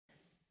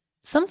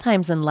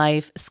Sometimes in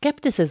life,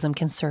 skepticism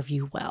can serve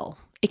you well.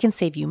 It can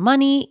save you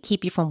money,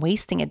 keep you from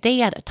wasting a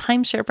day at a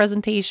timeshare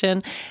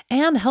presentation,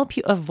 and help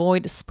you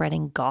avoid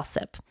spreading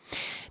gossip.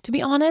 To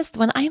be honest,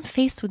 when I'm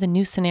faced with a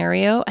new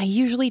scenario, I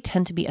usually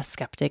tend to be a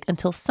skeptic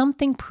until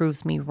something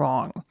proves me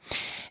wrong.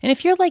 And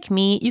if you're like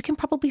me, you can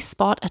probably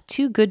spot a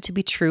too good to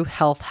be true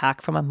health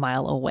hack from a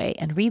mile away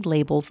and read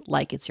labels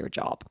like it's your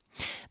job.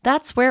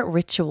 That's where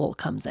Ritual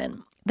comes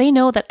in. They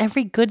know that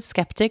every good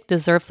skeptic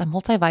deserves a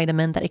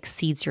multivitamin that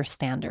exceeds your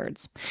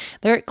standards.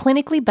 Their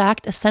clinically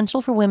backed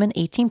Essential for Women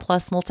 18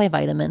 Plus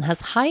multivitamin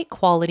has high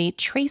quality,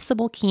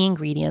 traceable key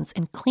ingredients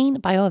in clean,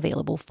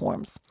 bioavailable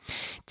forms.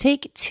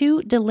 Take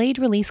 2 delayed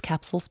release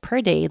capsules per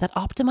day that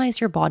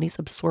optimize your body's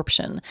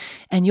absorption,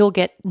 and you'll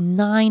get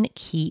 9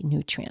 key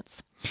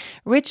nutrients.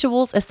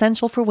 Ritual's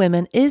Essential for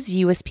Women is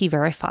USP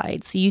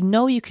verified, so you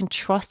know you can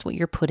trust what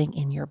you're putting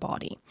in your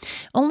body.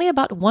 Only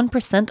about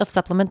 1% of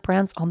supplement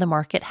brands on the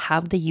market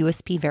have the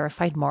USP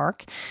verified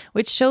mark,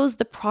 which shows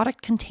the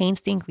product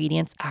contains the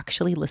ingredients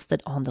actually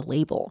listed on the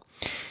label.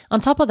 On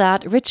top of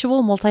that,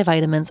 Ritual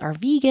multivitamins are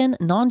vegan,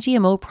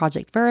 non-GMO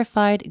project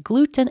verified,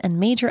 gluten and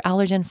major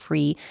allergen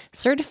free,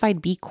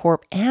 certified B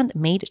Corp, and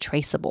made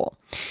traceable.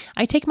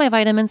 I take my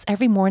vitamins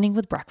every morning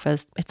with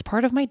breakfast. It's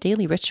part of my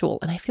daily ritual,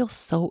 and I feel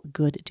so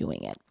good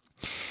doing it.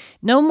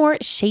 No more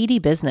shady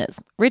business.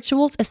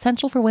 Ritual's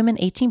Essential for Women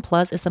 18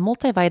 Plus is a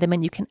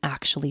multivitamin you can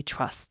actually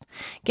trust.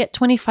 Get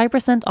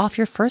 25% off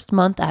your first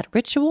month at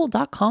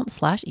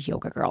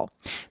ritual.com/yogagirl.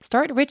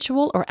 Start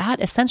Ritual or add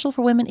Essential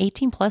for Women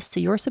 18 Plus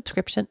to your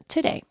subscription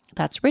today.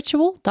 That's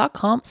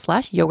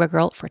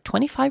ritual.com/yogagirl for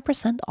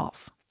 25%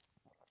 off.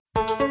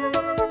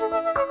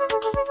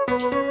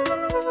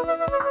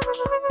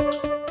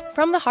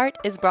 From the Heart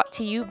is brought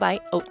to you by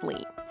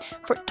Oatly.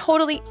 For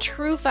totally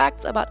true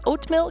facts about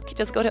oat milk,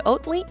 just go to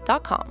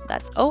oatly.com.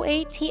 That's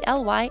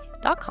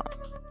OATLY.com.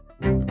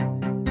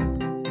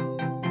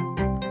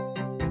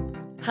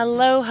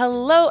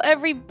 Hello,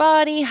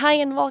 everybody. Hi,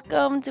 and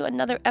welcome to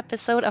another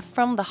episode of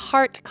From the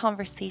Heart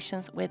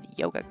Conversations with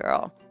Yoga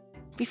Girl.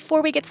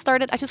 Before we get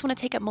started, I just want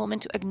to take a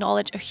moment to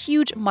acknowledge a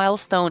huge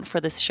milestone for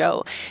this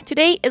show.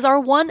 Today is our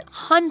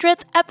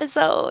 100th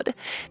episode.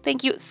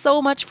 Thank you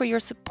so much for your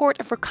support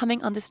and for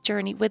coming on this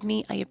journey with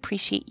me. I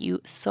appreciate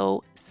you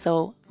so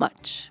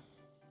much.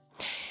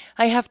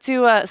 I have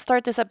to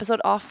start this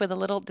episode off with a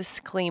little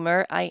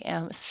disclaimer. I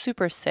am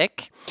super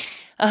sick.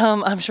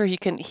 I'm sure you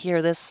can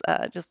hear this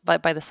just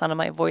by the sound of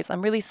my voice.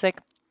 I'm really sick.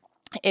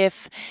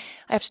 If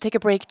I have to take a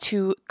break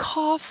to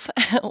cough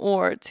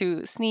or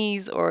to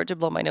sneeze or to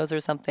blow my nose or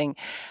something,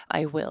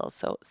 I will.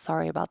 So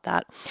sorry about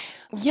that.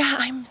 Yeah,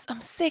 I'm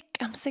sick.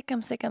 I'm sick.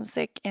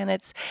 And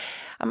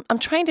I'm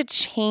trying to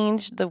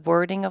change the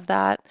wording of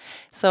that.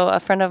 So a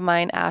friend of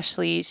mine,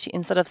 Ashley, she,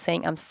 instead of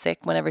saying I'm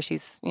sick whenever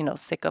she's,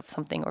 sick of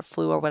something or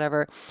flu or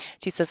whatever,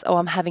 she says, "Oh,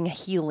 I'm having a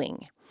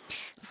healing."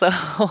 So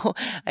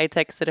I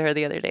texted her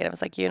the other day and I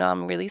was like,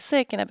 I'm really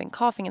sick and I've been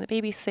coughing and the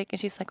baby's sick. And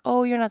she's like,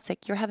 "Oh, you're not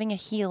sick. You're having a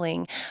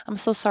healing. I'm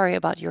so sorry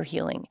about your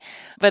healing."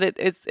 But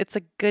it's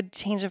a good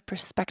change of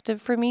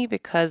perspective for me,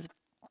 because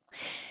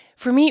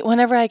for me,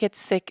 whenever I get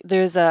sick,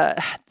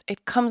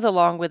 it comes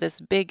along with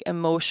this big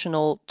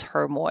emotional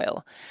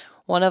turmoil.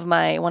 One of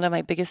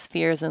my biggest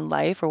fears in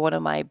life, or one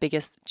of my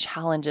biggest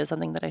challenges,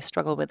 something that I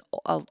struggle with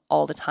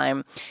all the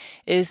time,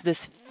 is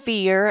this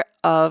fear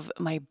of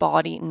my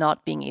body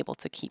not being able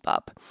to keep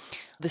up.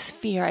 This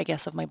fear, I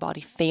guess, of my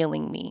body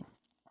failing me.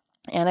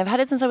 And I've had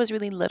it since I was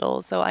really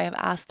little. So I have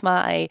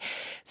asthma. I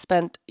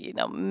spent,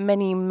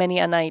 many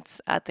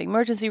nights at the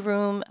emergency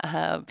room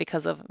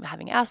because of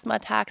having asthma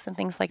attacks and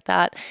things like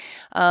that.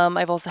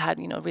 I've also had,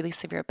 really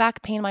severe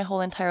back pain my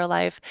whole entire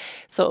life.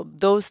 So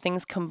those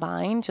things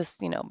combined,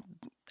 just,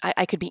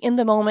 I could be in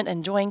the moment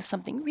enjoying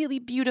something really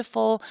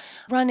beautiful,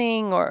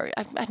 running, or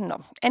I don't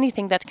know,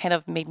 anything that kind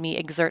of made me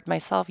exert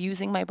myself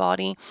using my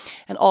body.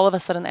 And all of a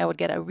sudden I would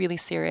get a really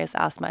serious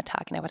asthma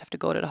attack and I would have to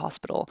go to the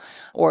hospital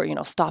or,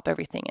 stop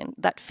everything. And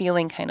that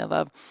feeling kind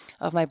of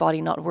my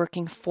body not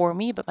working for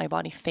me, but my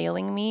body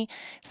failing me.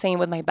 Same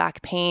with my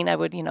back pain. I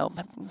would, be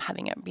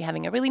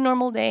having a really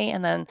normal day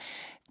and then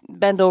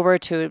bend over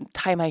to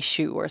tie my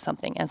shoe or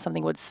something, and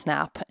something would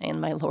snap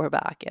in my lower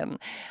back and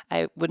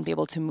I wouldn't be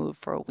able to move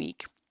for a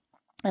week.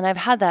 And I've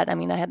had that.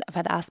 I've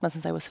had asthma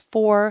since I was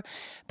 4,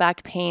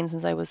 back pain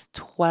since I was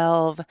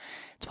 12,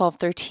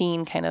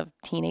 13, kind of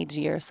teenage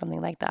years,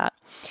 something like that.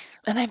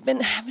 And I've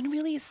been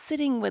really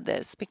sitting with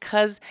this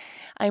because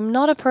I'm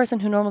not a person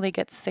who normally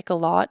gets sick a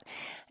lot.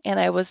 And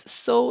I was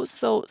so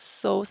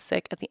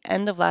sick at the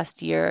end of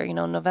last year,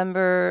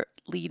 November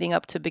leading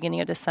up to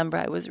beginning of December.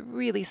 I was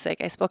really sick.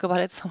 I spoke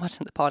about it so much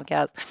in the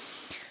podcast.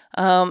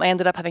 I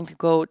ended up having to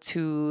go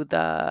to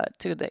the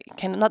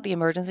kind of, not the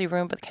emergency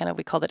room, but kind of,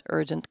 we called it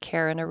urgent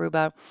care in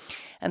Aruba.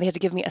 And they had to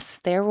give me a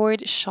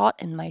steroid shot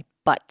in my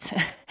butt.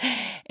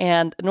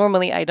 And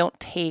normally I don't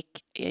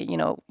take,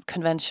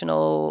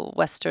 conventional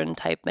Western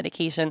type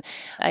medication.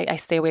 I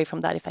stay away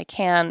from that if I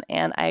can.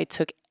 And I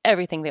took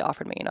everything they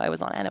offered me. I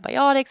was on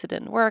antibiotics. It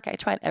didn't work. I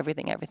tried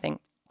everything.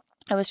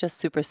 I was just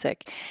super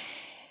sick.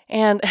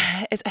 And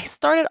I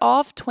started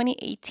off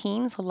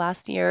 2018, so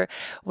last year,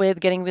 with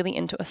getting really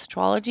into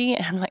astrology.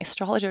 And my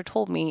astrologer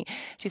told me,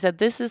 she said,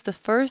 this is the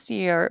first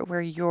year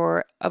where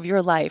of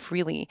your life,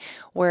 really,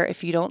 where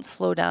if you don't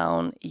slow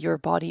down, your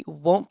body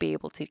won't be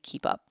able to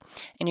keep up.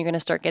 And you're going to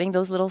start getting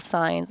those little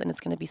signs, and it's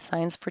going to be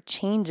signs for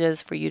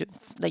changes for you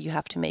that you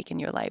have to make in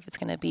your life. It's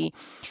going to be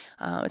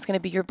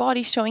your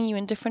body showing you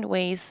in different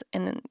ways,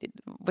 and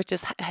which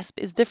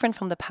is different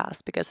from the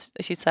past, because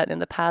she said in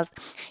the past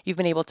you've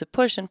been able to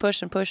push and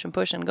push and push and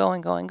push and go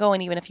and go and go,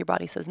 and even if your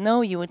body says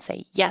no, you would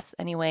say yes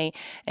anyway,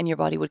 and your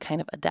body would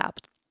kind of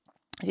adapt.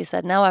 She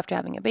said now, after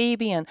having a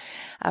baby and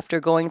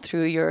after going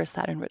through your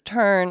Saturn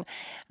return,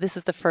 this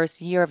is the first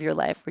year of your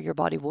life where your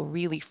body will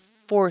really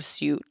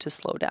force you to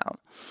slow down.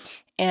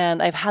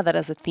 And I've had that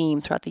as a theme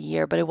throughout the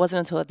year, but it wasn't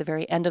until at the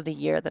very end of the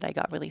year that I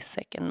got really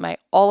sick. And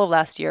all of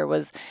last year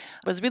was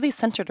really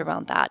centered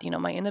around that,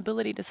 my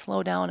inability to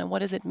slow down and what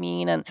does it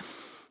mean. And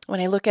when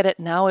I look at it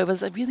now, it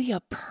was really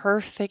a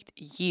perfect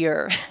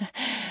year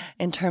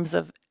in terms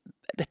of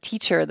the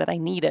teacher that I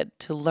needed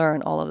to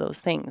learn all of those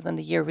things. And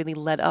the year really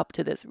led up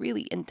to this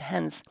really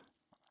intense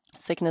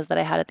sickness that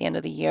I had at the end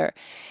of the year.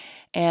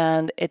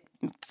 And it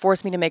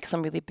forced me to make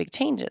some really big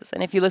changes.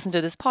 And if you listen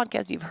to this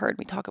podcast, you've heard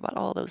me talk about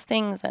all those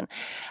things. And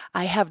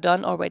I have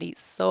done already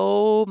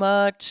so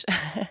much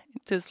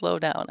to slow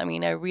down. I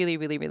mean, I really,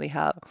 really, really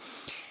have.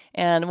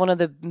 And one of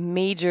the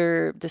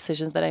major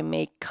decisions that I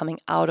make coming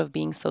out of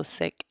being so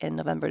sick in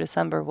November,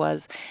 December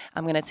was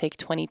I'm going to take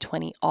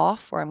 2020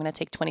 off, or I'm going to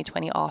take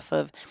 2020 off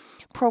of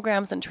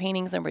programs and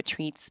trainings and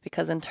retreats,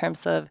 because in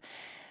terms of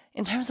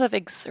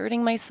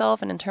exerting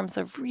myself and in terms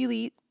of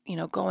really,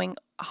 going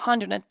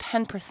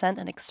 110%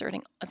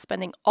 and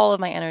spending all of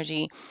my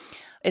energy,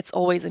 it's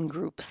always in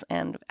groups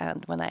and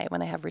when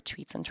I have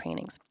retreats and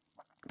trainings,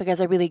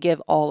 because I really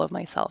give all of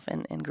myself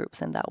in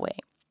groups in that way.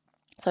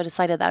 So I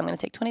decided that I'm going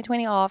to take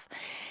 2020 off,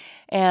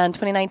 and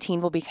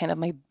 2019 will be kind of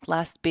my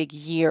last big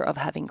year of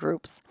having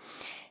groups.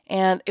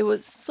 And it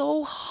was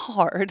so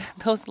hard,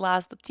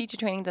 the teacher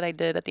training that I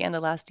did at the end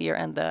of last year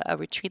and the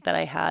retreat that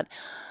I had,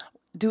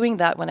 doing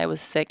that when I was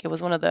sick. It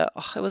was one of the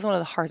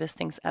hardest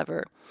things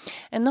ever.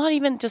 And not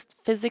even just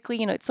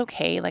physically, it's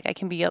okay. Like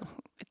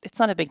it's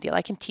not a big deal.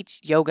 I can teach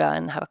yoga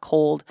and have a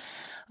cold.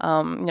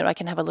 I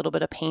can have a little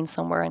bit of pain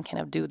somewhere and kind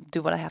of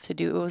do what I have to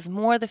do. It was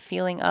more the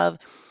feeling of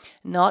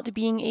not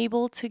being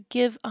able to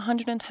give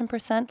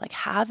 110%, like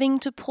having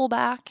to pull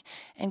back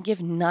and give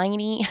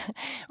 90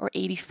 or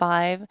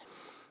 85.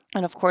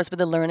 And of course, with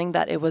the learning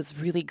that it was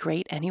really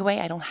great anyway,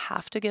 I don't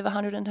have to give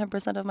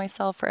 110% of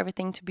myself for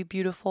everything to be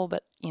beautiful,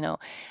 but,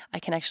 I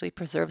can actually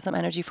preserve some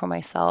energy for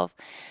myself.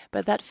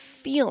 But that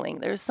feeling,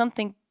 there's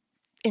something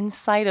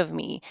inside of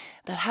me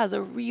that has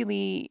a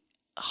really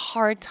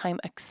hard time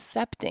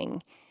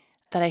accepting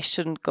that I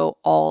shouldn't go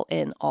all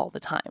in all the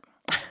time.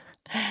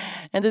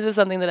 And this is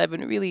something that I've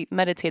been really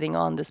meditating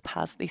on these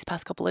past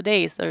couple of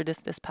days, or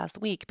this past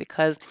week,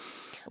 because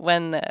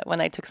when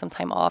I took some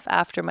time off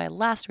after my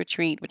last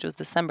retreat, which was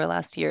December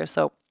last year,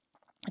 so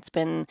it's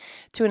been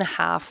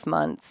 2.5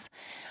 months,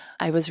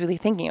 I was really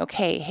thinking,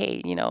 okay,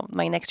 hey,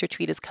 my next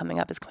retreat is coming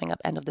up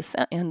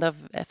end of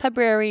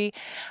February.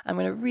 I'm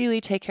going to really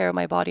take care of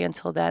my body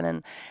until then,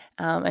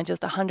 and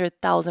just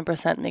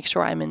 100,000% make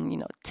sure I'm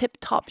in,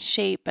 tip-top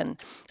shape and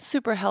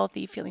super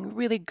healthy, feeling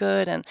really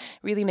good, and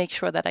really make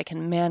sure that I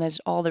can manage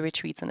all the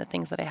retreats and the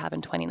things that I have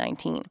in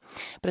 2019.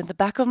 But in the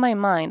back of my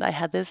mind, I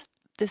had this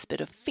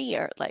bit of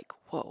fear, like,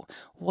 whoa,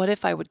 what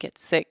if I would get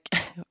sick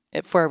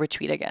for a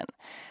retreat again?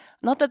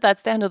 Not that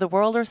that's the end of the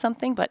world or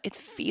something, but it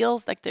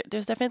feels like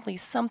there's definitely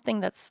something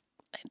that's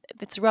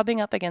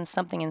rubbing up against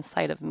something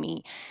inside of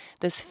me.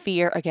 This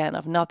fear, again,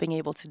 of not being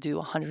able to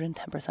do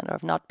 110%, or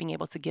of not being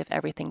able to give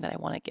everything that I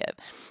want to give.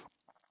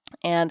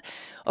 And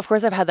of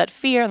course, I've had that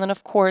fear. And then,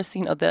 of course,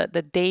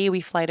 the day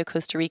we fly to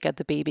Costa Rica,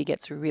 the baby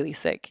gets really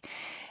sick.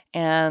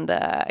 And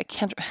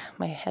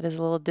my head is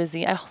a little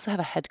dizzy. I also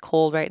have a head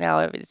cold right now.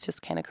 It's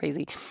just kind of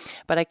crazy.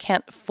 But I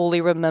can't fully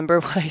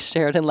remember what I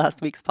shared in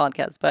last week's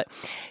podcast. But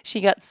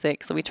she got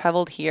sick. So we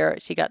traveled here.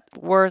 She got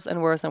worse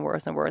and worse and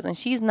worse and worse. And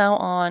she's now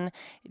on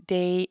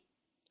day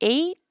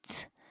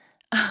 8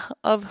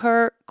 of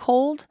her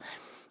cold.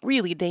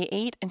 Really, day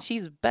 8. And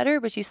she's better,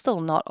 but she's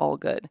still not all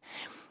good.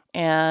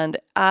 And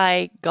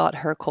I got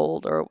her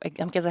cold, or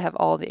because I have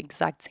all the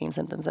exact same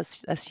symptoms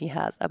as she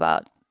has,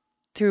 about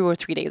 2 or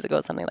 3 days ago,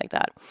 something like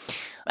that.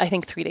 I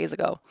think 3 days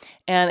ago.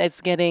 And it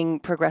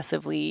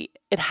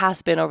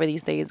has been over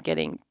these days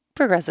getting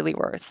progressively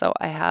worse. So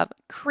I have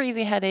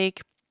crazy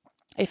headache.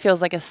 It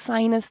feels like a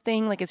sinus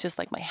thing. Like it's just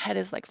like my head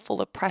is like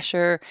full of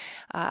pressure.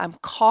 I'm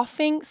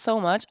coughing so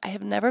much. I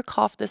have never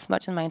coughed this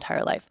much in my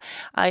entire life.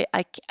 I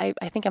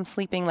think I'm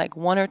sleeping like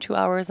 1 or 2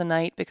 hours a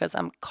night because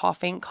I'm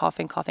coughing.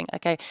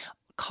 Like I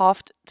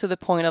coughed to the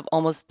point of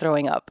almost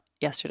throwing up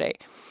yesterday.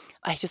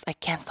 I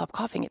can't stop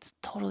coughing. It's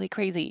totally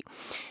crazy.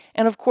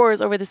 And of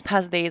course, over this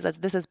past days, as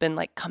this has been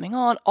like coming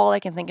on, all I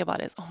can think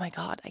about is, oh my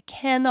God, I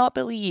cannot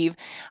believe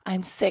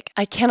I'm sick.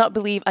 I cannot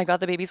believe I got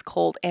the baby's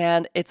cold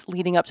and it's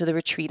leading up to the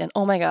retreat. And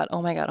oh my God,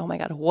 oh my God, oh my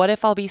God, what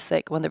if I'll be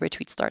sick when the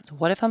retreat starts?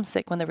 What if I'm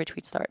sick when the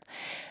retreat starts?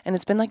 And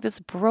it's been like this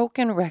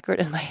broken record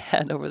in my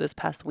head over this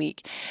past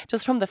week,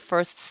 just from the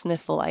first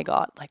sniffle I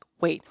got, like,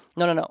 wait,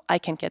 no, I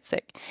can't get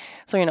sick.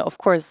 So, of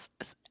course,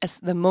 as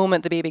the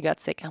moment the baby got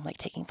sick, I'm like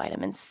taking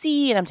vitamin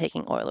C and I'm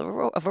taking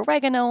oil of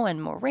oregano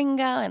and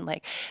moringa and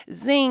like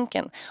zinc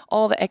and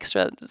all the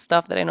extra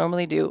stuff that I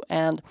normally do.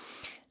 And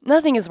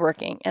nothing is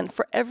working. And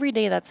for every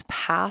day that's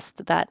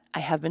passed that I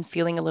have been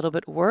feeling a little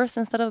bit worse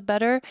instead of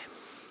better,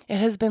 it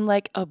has been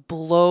like a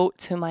blow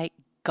to my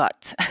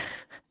gut.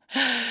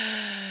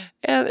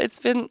 And it's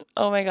been,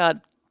 oh my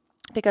God,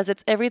 because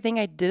it's everything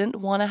I didn't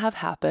want to have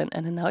happen,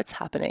 and then now it's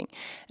happening.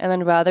 And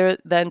then rather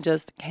than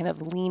just kind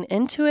of lean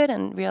into it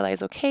and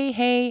realize, okay,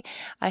 hey,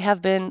 I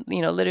have been,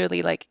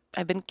 literally like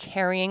I've been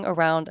carrying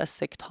around a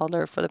sick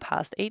toddler for the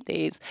past 8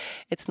 days.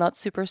 It's not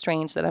super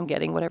strange that I'm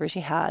getting whatever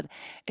she had.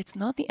 It's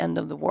not the end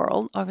of the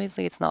world.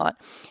 Obviously, it's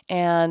not.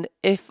 And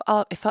if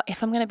I'm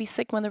going to be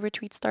sick when the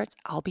retreat starts,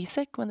 I'll be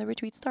sick when the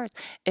retreat starts.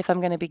 If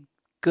I'm going to be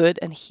good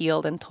and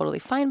healed and totally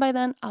fine by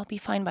then, I'll be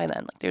fine by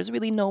then. Like there's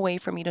really no way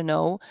for me to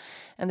know.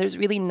 And there's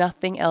really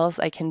nothing else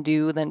I can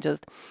do than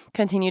just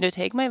continue to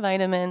take my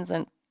vitamins.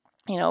 And,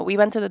 we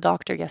went to the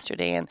doctor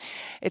yesterday and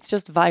it's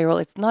just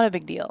viral. It's not a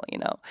big deal,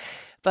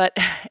 But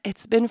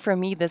it's been for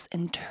me this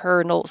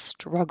internal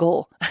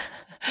struggle.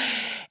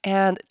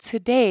 And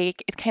today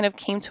it kind of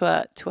came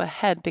to a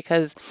head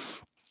because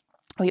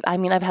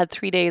I've had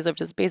 3 days of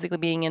just basically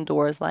being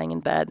indoors, lying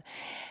in bed.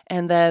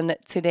 And then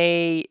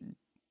today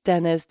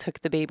Dennis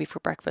took the baby for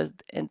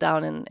breakfast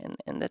down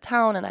in the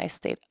town, and I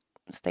stayed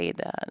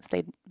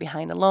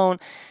behind alone.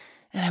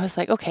 And I was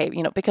like, okay,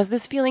 because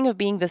this feeling of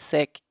being this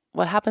sick,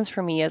 what happens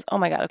for me is, oh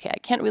my God, okay, I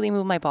can't really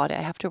move my body.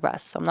 I have to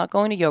rest. So I'm not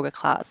going to yoga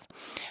class.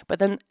 But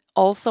then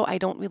also I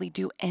don't really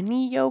do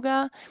any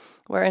yoga,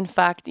 where in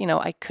fact,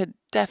 I could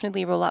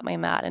definitely roll out my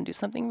mat and do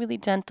something really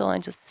gentle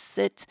and just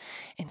sit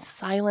in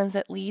silence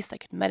at least. I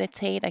could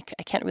meditate. I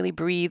can't really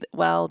breathe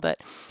well,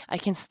 but I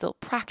can still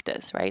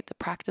practice, right? The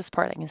practice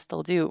part I can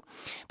still do.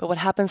 But what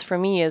happens for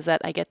me is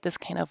that I get this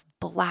kind of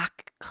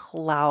black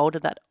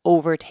cloud that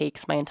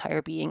overtakes my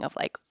entire being of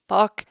like,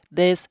 fuck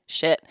this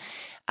shit.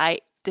 I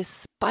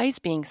despise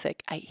being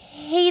sick. I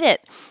hate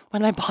it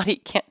when my body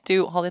can't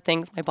do all the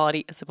things my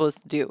body is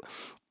supposed to do.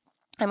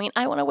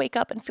 I want to wake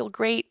up and feel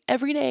great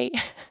every day.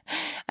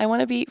 I want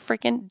to be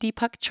freaking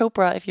Deepak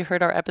Chopra, if you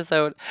heard our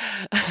episode.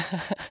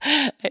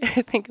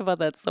 I think about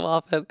that so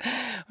often,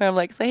 where I'm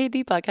like, say, hey,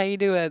 Deepak, how you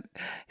doing?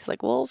 He's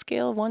like, well,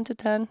 scale of 1 to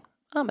 10,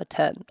 I'm a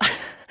 10.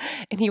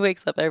 And he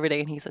wakes up every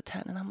day and he's a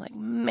 10. And I'm like,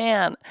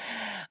 man,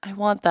 I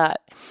want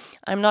that.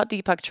 I'm not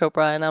Deepak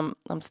Chopra, and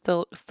I'm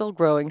still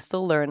growing,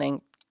 still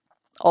learning.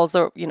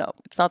 Also,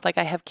 it's not like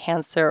I have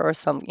cancer or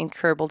some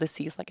incurable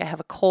disease. Like I have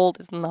a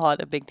cold is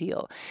not a big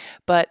deal.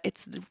 But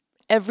it's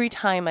every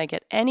time I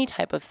get any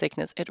type of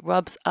sickness, it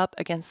rubs up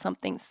against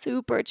something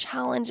super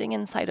challenging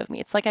inside of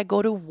me. It's like I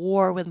go to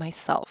war with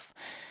myself.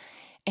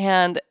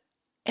 And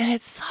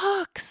it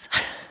sucks.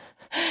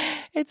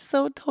 It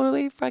so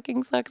totally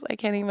fucking sucks. I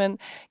can't even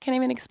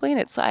explain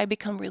it. So I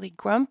become really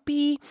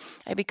grumpy.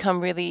 I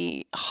become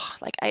really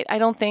I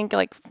don't think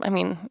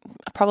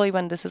probably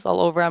when this is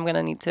all over, I'm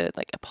gonna need to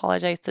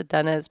apologize to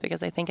Dennis,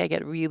 because I think I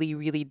get really,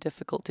 really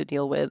difficult to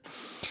deal with.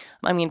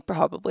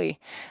 Probably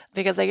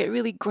because I get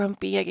really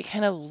grumpy. I get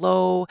kind of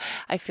low.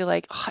 I feel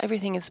like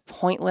everything is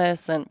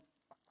pointless, and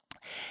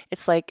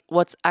it's like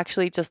what's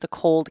actually just a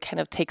cold kind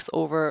of takes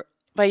over.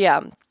 But yeah,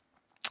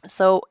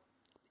 so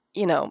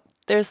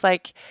there's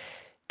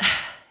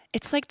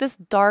it's like this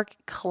dark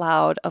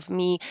cloud of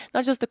me,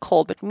 not just the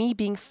cold, but me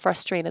being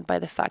frustrated by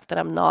the fact that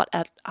I'm not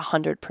at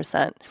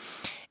 100%.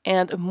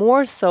 And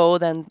more so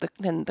than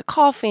the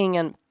coughing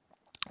and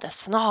the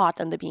snot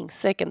and the being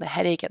sick and the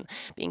headache and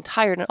being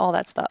tired and all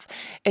that stuff.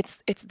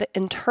 It's the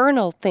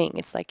internal thing.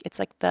 It's like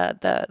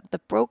the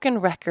broken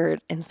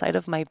record inside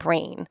of my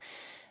brain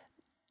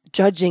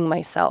judging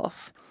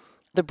myself.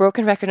 The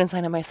broken record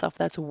inside of myself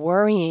that's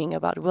worrying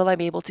about, will I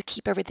be able to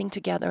keep everything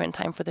together in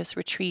time for this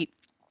retreat?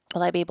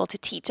 Will I be able to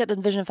teach at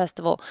Envision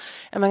Festival?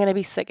 Am I going to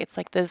be sick? It's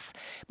like this,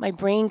 my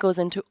brain goes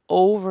into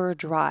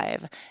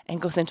overdrive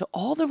and goes into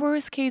all the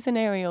worst case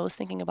scenarios,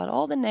 thinking about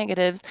all the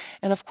negatives.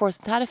 And of course,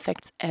 that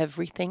affects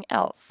everything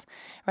else,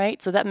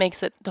 right? So that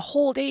makes it, the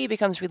whole day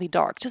becomes really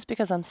dark just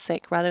because I'm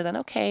sick, rather than,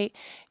 okay,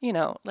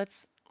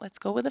 let's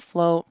go with the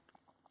flow.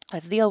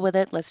 Let's deal with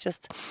it. Let's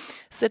just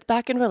sit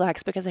back and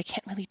relax, because I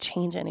can't really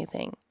change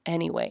anything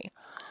anyway.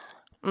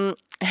 And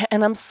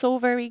I'm so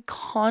very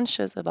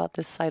conscious about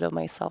this side of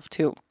myself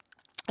too,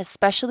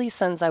 especially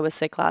since I was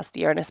sick last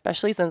year, and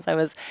especially since I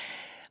was,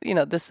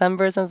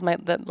 December, since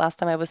the last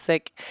time I was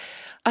sick.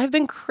 I've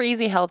been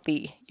crazy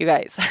healthy, you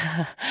guys.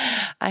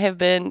 I have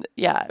been,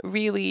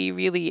 really,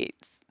 really,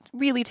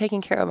 really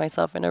taking care of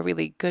myself in a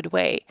really good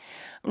way.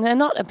 And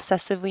not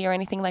obsessively or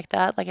anything like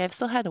that. Like I've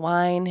still had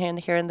wine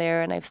here and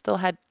there, and I've still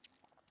had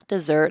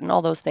dessert and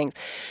all those things.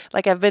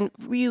 Like I've been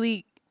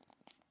really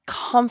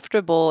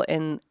comfortable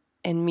in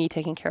me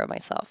taking care of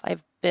myself.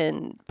 I've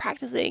been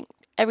practicing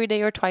every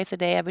day or twice a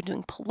day. I've been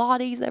doing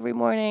Pilates every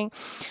morning.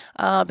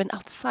 I've been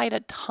outside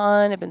a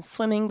ton. I've been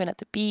swimming, been at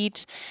the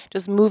beach,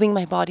 just moving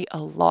my body a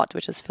lot,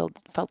 which has felt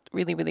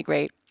really, really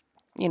great.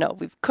 You know,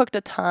 we've cooked a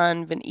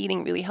ton, been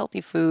eating really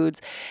healthy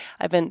foods.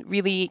 I've been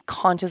really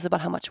conscious about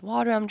how much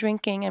water I'm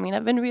drinking. I mean,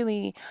 I've been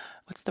really,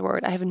 what's the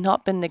word? I have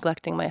not been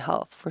neglecting my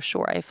health for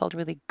sure. I felt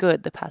really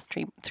good the past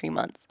three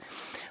months.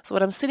 So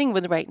what I'm sitting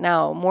with right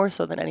now, more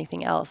so than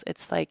anything else,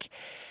 it's like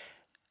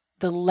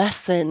the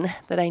lesson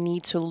that I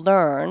need to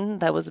learn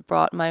that was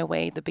brought my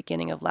way the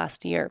beginning of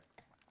last year.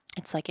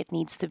 It's like it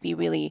needs to be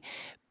really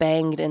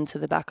banged into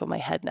the back of my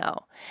head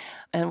now.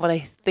 And what I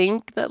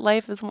think that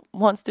life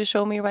wants to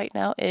show me right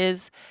now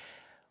is,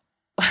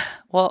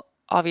 well,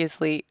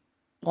 obviously,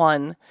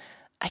 one,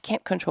 I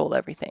can't control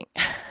everything.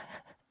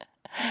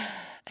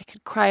 I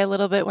could cry a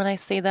little bit when I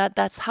say that.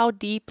 That's how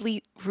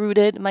deeply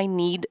rooted my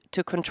need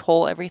to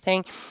control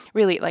everything.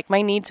 Really, like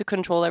my need to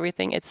control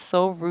everything, it's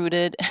so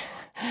rooted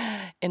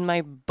in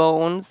my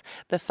bones.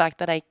 The fact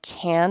that I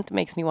can't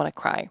makes me want to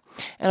cry.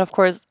 And of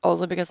course,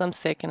 also because I'm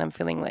sick and I'm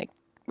feeling like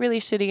really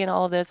shitty and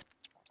all of this.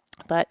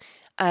 But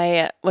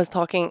I was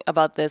talking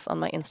about this on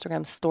my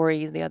Instagram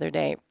stories the other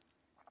day.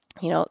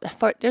 You know,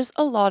 there's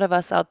a lot of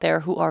us out there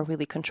who are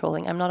really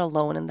controlling. I'm not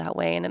alone in that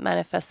way, and it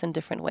manifests in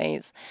different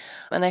ways.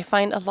 And I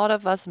find a lot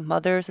of us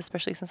mothers,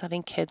 especially since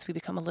having kids, we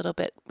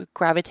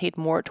gravitate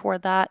more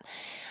toward that.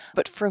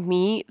 But for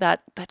me,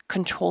 that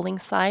controlling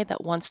side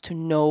that wants to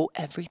know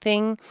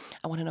everything,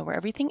 I want to know where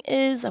everything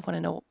is. I want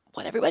to know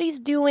what everybody's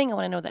doing. I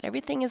want to know that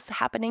everything is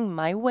happening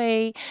my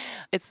way.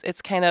 It's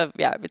kind of,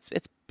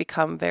 it's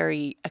become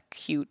very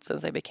acute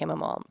since I became a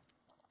mom.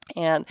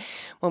 And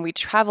when we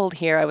traveled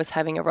here, I was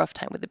having a rough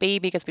time with the baby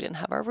because we didn't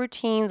have our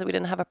routines. We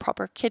didn't have a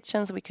proper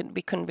kitchen, so we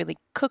couldn't really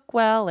cook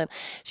well. And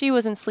she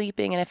wasn't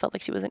sleeping, and I felt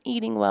like she wasn't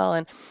eating well.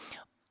 And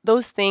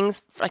those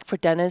things, like for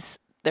Dennis,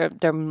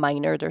 they're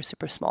minor. They're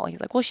super small. He's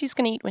like, well, she's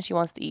gonna eat when she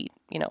wants to eat.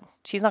 You know,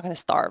 she's not gonna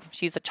starve.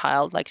 She's a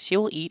child. Like she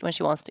will eat when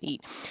she wants to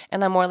eat.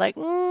 And I'm more like,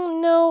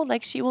 no,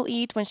 like she will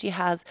eat when she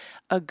has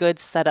a good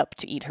setup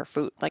to eat her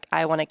food. Like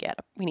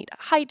we need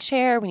a high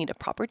chair. We need a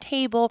proper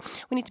table.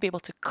 We need to be able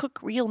to cook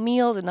real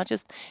meals and not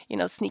just,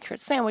 sneak her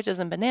sandwiches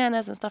and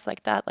bananas and stuff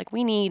like that. Like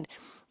we need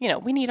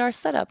our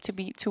setup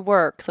to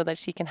work so that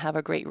she can have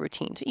a great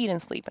routine to eat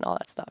and sleep and all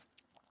that stuff.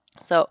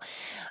 So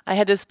I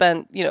had to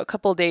spend, a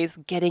couple of days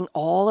getting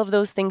all of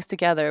those things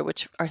together,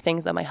 which are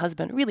things that my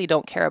husband really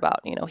don't care about.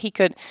 You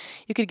could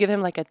give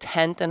him like a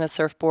tent and a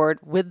surfboard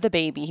with the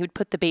baby. He would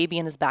put the baby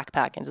in his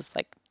backpack and just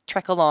like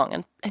trek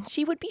along and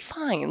she would be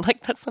fine.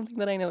 Like that's something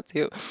that I know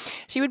too.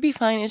 She would be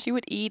fine and she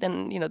would eat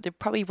and, there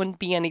probably wouldn't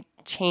be any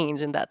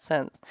change in that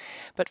sense.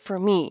 But for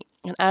me,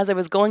 and as I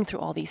was going through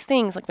all these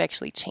things, like we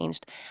actually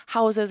changed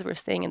houses. We're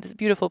staying in this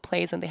beautiful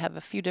place and they have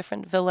a few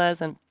different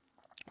villas, and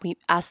we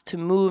asked to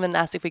move and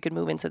asked if we could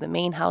move into the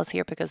main house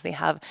here because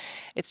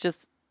it's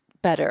just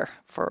better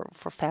for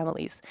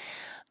families.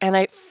 And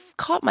I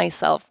caught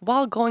myself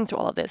while going through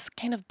all of this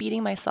kind of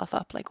beating myself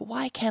up. Like,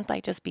 why can't I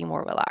just be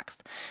more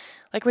relaxed?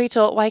 Like,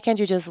 Rachel, why can't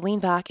you just lean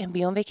back and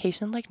be on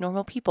vacation like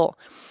normal people?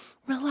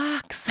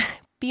 Relax.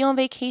 Be on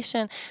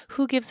vacation.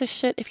 Who gives a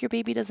shit if your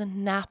baby doesn't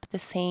nap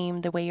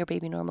the way your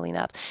baby normally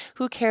naps?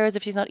 Who cares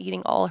if she's not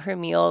eating all her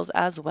meals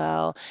as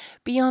well?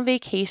 Be on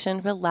vacation,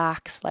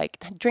 relax, like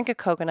drink a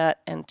coconut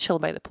and chill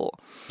by the pool.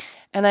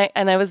 And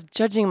I was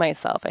judging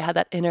myself. I had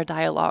that inner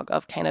dialogue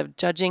of kind of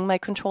judging my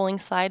controlling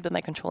side, but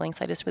my controlling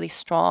side is really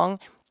strong.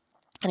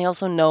 And I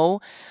also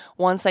know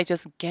once I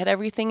just get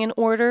everything in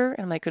order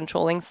and my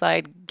controlling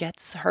side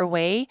gets her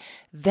way,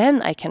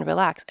 then I can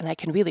relax and I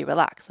can really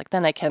relax. Like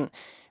then I can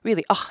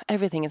really,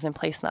 everything is in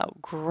place now.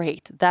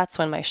 Great. That's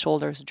when my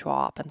shoulders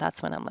drop. And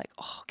that's when I'm like,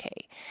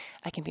 okay,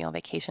 I can be on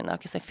vacation now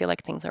because I feel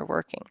like things are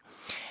working.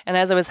 And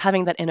as I was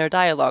having that inner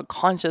dialogue,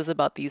 conscious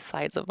about these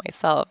sides of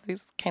myself,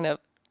 these kind of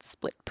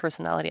split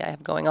personality I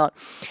have going on,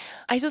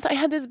 I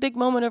had this big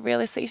moment of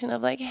realization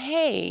of like,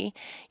 hey,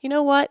 you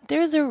know what?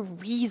 There's a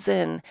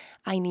reason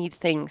I need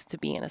things to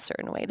be in a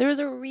certain way. There's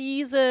a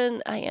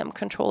reason I am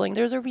controlling.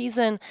 There's a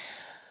reason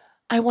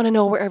I want to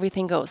know where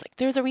everything goes. Like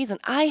there's a reason.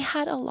 I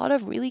had a lot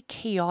of really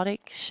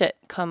chaotic shit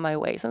come my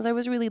way since I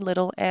was really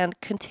little and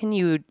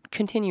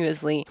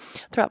continuously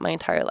throughout my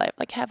entire life.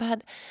 Like have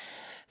had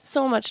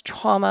so much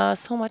trauma,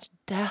 so much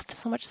death,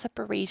 so much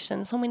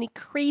separation, so many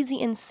crazy,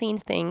 insane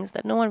things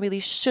that no one really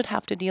should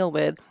have to deal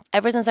with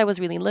ever since I was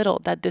really little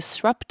that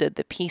disrupted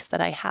the peace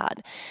that I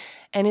had.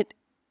 And it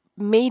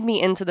made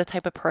me into the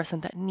type of person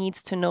that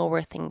needs to know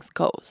where things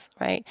goes,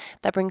 right?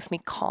 That brings me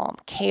calm.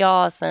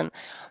 Chaos and,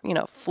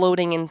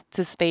 floating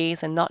into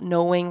space and not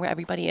knowing where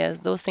everybody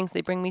is. Those things,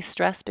 they bring me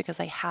stress because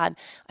I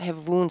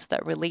have wounds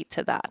that relate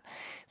to that.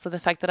 So the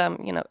fact that I'm,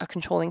 a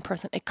controlling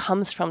person, it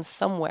comes from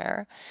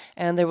somewhere.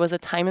 And there was a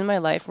time in my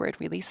life where it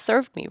really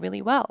served me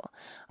really well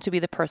to be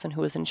the person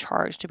who was in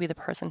charge, to be the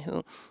person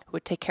who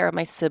would take care of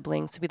my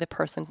siblings, to be the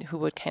person who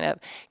would kind of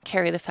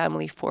carry the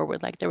family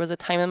forward. Like there was a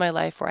time in my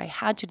life where I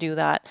had to do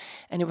that.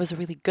 And it was a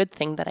really good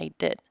thing that I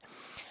did.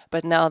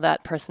 But now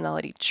that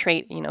personality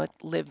trait, it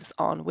lives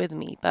on with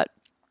me. But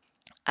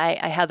I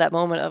had that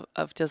moment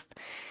of just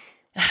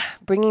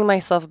bringing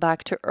myself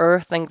back to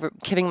earth and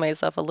giving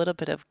myself a little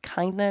bit of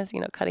kindness,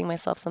 cutting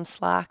myself some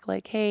slack.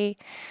 Like, hey,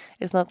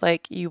 it's not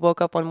like you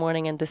woke up one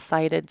morning and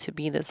decided to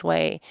be this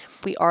way.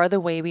 We are the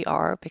way we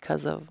are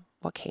because of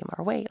what came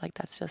our way. Like,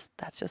 that's just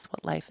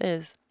what life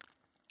is.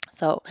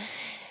 So,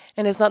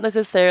 and it's not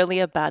necessarily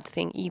a bad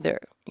thing either,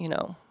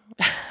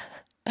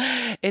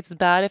 It's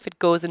bad if it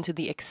goes into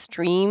the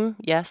extreme.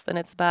 Yes, then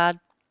it's bad.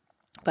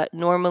 But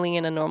normally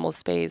in a normal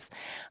space,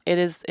 it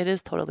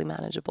is totally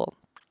manageable.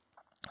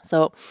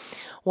 So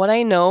what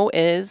I know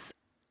is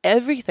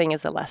everything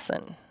is a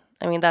lesson.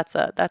 I mean, that's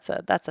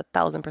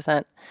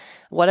 1,000%.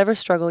 Whatever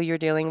struggle you're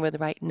dealing with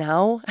right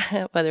now,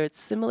 whether it's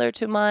similar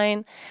to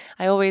mine,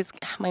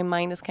 my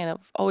mind is kind of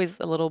always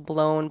a little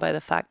blown by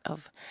the fact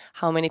of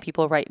how many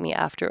people write me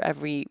after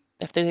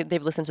if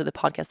they've listened to the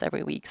podcast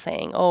every week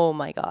saying, oh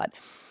my God,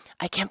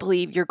 I can't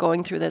believe you're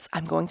going through this.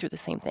 I'm going through the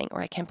same thing.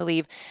 Or I can't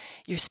believe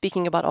you're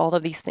speaking about all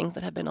of these things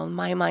that have been on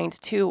my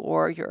mind too.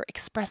 Or you're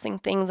expressing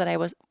things that I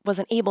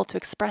wasn't able to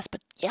express,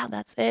 but yeah,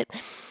 that's it.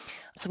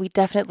 So we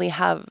definitely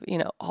have,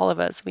 all of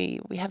us,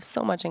 we have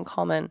so much in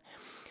common.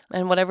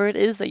 And whatever it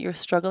is that you're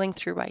struggling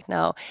through right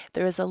now,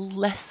 there is a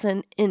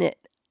lesson in it.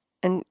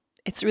 And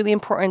it's really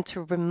important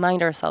to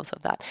remind ourselves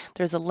of that.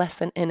 There's a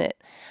lesson in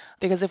it.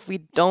 Because if we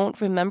don't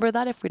remember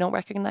that, if we don't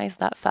recognize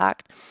that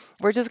fact,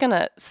 we're just going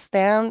to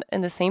stand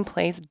in the same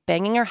place,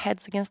 banging our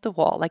heads against the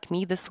wall, like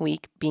me this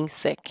week, being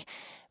sick,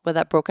 with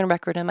that broken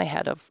record in my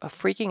head of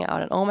freaking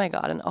out and, oh my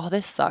God, and oh,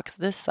 this sucks.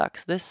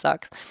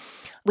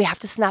 We have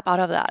to snap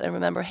out of that and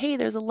remember, hey,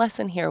 there's a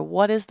lesson here.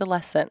 What is the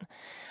lesson?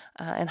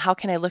 And how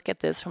can I look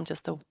at this from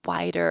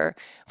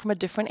a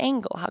different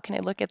angle? How can I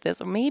look at this?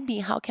 Or maybe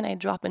how can I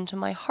drop into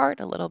my heart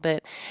a little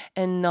bit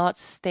and not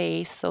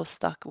stay so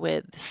stuck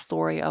with the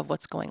story of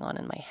what's going on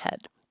in my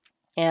head?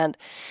 And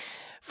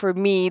for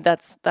me,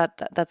 that's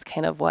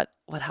kind of what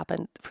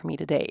happened for me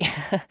today.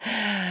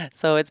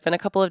 So it's been a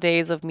couple of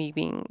days of me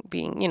being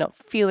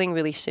feeling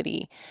really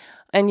shitty.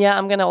 And yeah,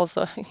 I'm going to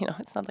also,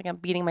 it's not like I'm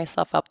beating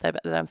myself up that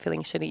I'm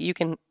feeling shitty. You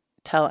can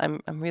tell I'm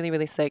really,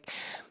 really sick.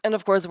 And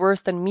of course, worse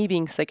than me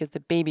being sick is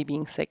the baby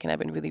being sick. And I've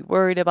been really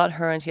worried about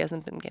her and she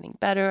hasn't been getting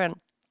better.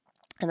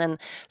 And then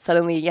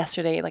suddenly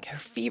yesterday, like her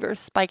fever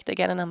spiked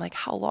again. And I'm like,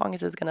 how long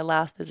is this going to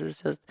last? This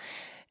is just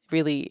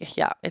really,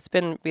 it's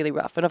been really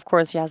rough. And of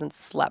course, she hasn't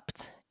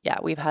slept. Yeah,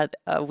 we've had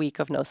a week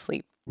of no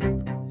sleep.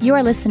 You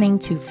are listening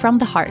to From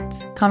the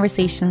Heart,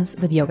 Conversations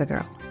with Yoga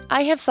Girl.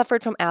 I have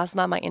suffered from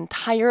asthma my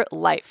entire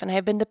life and I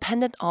have been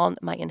dependent on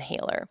my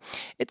inhaler.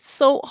 It's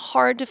so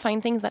hard to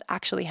find things that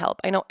actually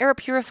help. I know air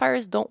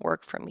purifiers don't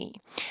work for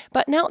me.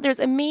 But now there's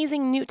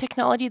amazing new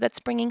technology that's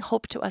bringing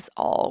hope to us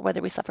all,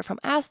 whether we suffer from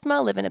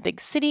asthma, live in a big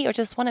city, or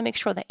just want to make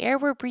sure the air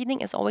we're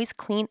breathing is always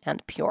clean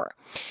and pure.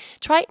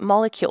 Try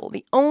Molekule,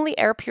 the only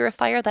air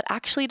purifier that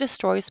actually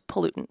destroys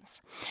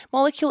pollutants.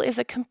 Molekule is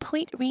a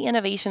complete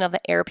re-innovation of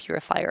the air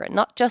purifier,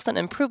 not just an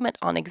improvement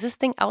on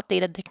existing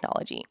outdated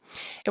technology.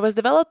 It was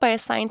developed by a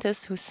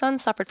scientist whose son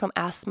suffered from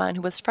asthma and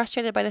who was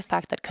frustrated by the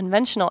fact that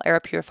conventional air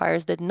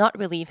purifiers did not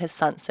relieve his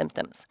son's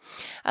symptoms.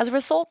 As a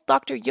result,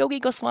 Dr. Yogi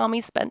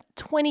Goswami spent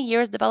 20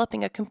 years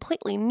developing a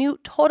completely new,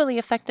 totally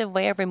effective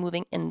way of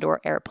removing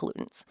indoor air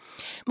pollutants.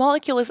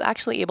 Molekule is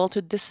actually able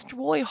to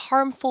destroy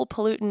harmful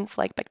pollutants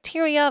like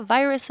bacteria,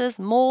 viruses,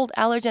 mold,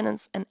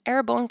 allergens, and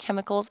airborne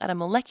chemicals at a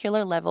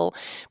molecular level,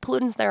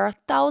 pollutants that are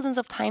thousands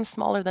of times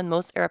smaller than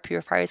most air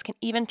purifiers can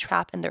even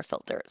trap in their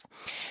filters.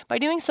 By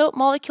doing so,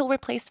 Molekule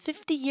replaced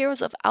 50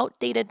 years of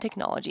outdated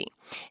technology.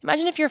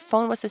 Imagine if your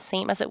phone was the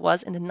same as it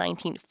was in the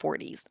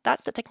 1940s.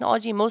 That's the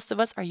technology most of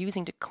us are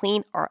using to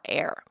clean our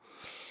air.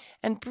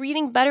 And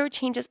breathing better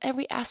changes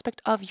every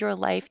aspect of your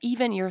life,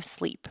 even your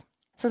sleep.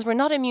 Since we're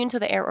not immune to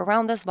the air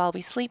around us while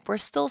we sleep, we're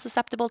still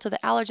susceptible to the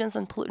allergens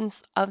and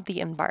pollutants of the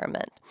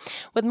environment.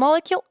 With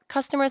Molekule,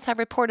 customers have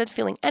reported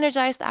feeling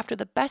energized after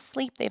the best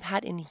sleep they've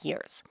had in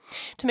years.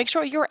 To make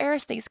sure your air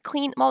stays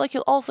clean,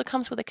 Molekule also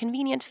comes with a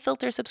convenient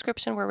filter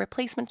subscription where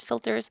replacement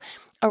filters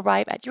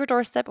arrive at your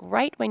doorstep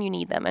right when you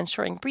need them,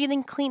 ensuring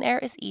breathing clean air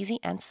is easy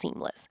and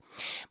seamless.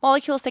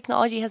 Molekule's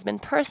technology has been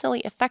personally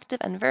effective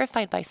and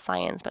verified by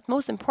science, but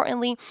most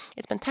importantly,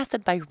 it's been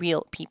tested by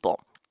real people.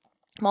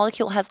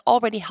 Molekule has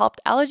already helped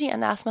allergy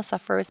and asthma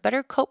sufferers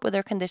better cope with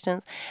their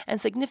conditions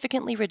and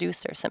significantly reduce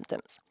their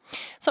symptoms.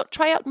 So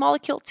try out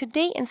Molekule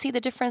today and see the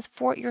difference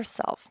for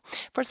yourself.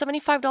 For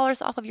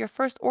 $75 off of your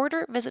first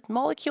order, visit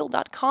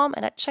molekule.com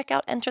and at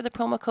checkout enter the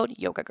promo code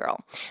YogaGirl.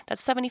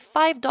 That's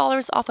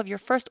 $75 off of your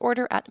first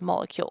order at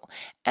Molekule.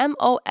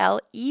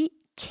 MOLEKULE.com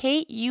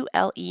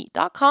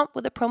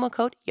with the promo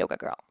code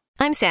YogaGirl.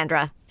 I'm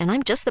Sandra, and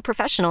I'm just the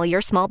professional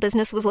your small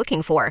business was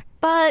looking for.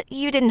 But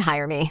you didn't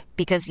hire me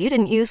because you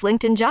didn't use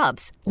LinkedIn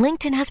Jobs.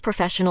 LinkedIn has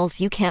professionals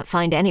you can't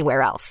find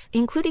anywhere else,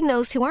 including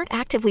those who aren't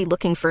actively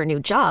looking for a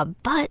new job,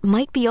 but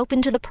might be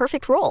open to the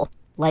perfect role,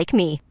 like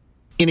me.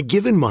 In a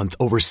given month,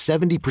 over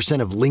 70%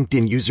 of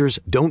LinkedIn users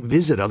don't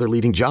visit other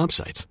leading job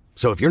sites.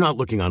 So if you're not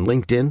looking on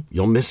LinkedIn,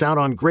 you'll miss out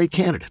on great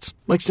candidates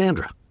like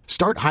Sandra.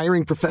 Start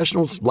hiring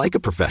professionals like a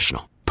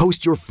professional.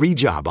 Post your free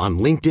job on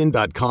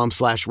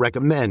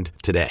linkedin.com/recommend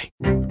today.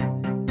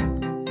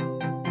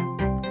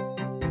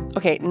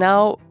 Okay,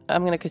 now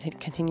I'm going to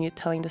continue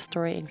telling the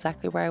story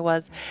exactly where I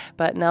was,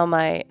 but now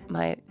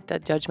the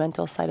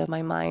judgmental side of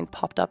my mind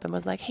popped up and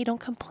was like, "Hey, don't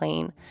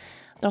complain.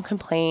 Don't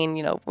complain.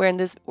 You know, we're in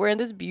this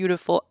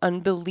beautiful,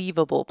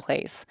 unbelievable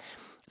place."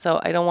 So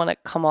I don't want to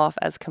come off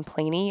as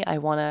complainy. I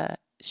want to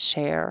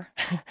share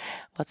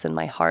what's in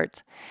my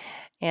heart.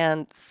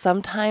 And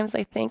sometimes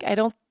I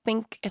don't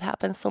think it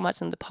happens so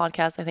much in the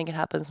podcast. I think it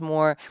happens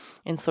more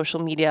in social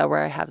media,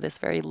 where I have this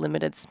very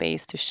limited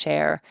space to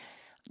share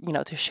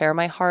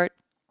my heart.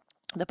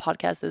 The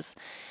podcast is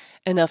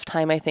enough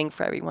time, I think,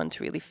 for everyone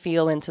to really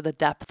feel into the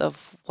depth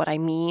of what I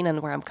mean and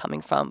where I'm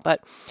coming from.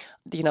 But,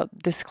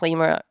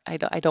 disclaimer, I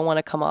don't want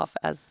to come off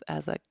as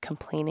I'm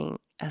complaining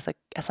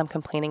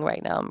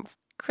right now. I'm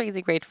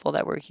crazy grateful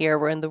that we're here.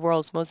 We're in the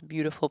world's most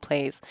beautiful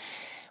place.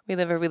 We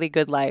live a really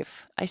good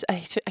life.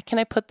 Can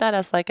I put that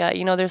as like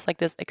there's like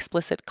this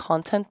explicit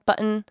content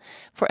button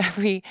for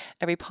every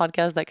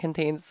podcast that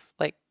contains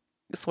like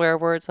swear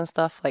words and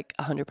stuff. Like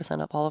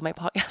 100% of all of my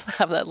podcasts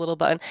have that little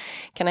button.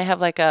 Can I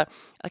have like a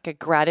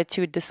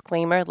gratitude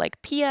disclaimer,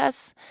 like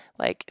P.S.,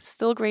 like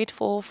still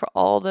grateful for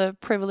all the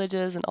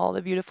privileges and all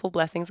the beautiful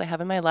blessings I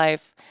have in my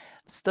life,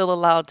 still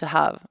allowed to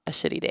have a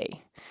shitty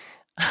day.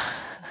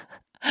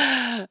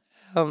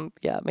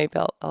 Maybe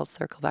I'll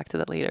circle back to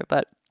that later.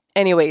 But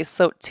anyways,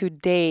 so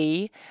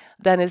today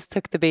Dennis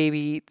took the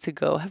baby to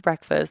go have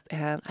breakfast,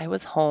 and I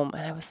was home,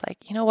 and I was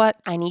like, you know what?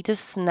 I need to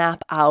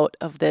snap out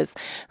of this.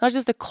 Not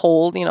just a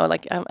cold,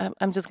 like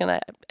I'm just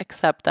gonna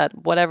accept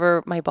that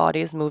whatever my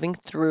body is moving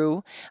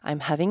through,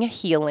 I'm having a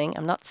healing.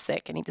 I'm not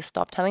sick. I need to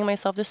stop telling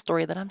myself the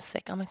story that I'm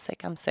sick. I'm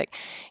sick.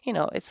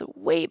 It's a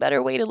way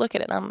better way to look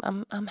at it.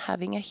 I'm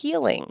having a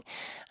healing.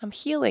 I'm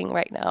healing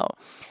right now,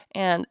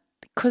 and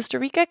Costa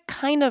Rica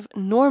kind of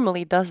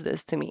normally does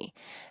this to me.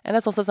 And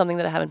that's also something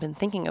that I haven't been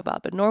thinking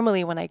about. But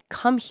normally when I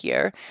come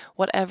here,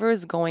 whatever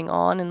is going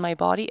on in my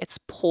body, it's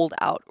pulled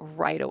out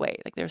right away.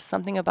 Like there's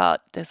something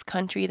about this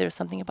country, there's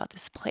something about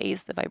this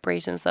place, the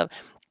vibrations of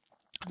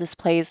this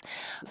place.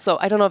 So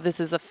I don't know if this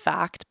is a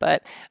fact,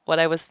 but what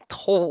I was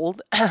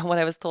told when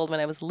I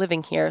was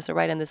living here, so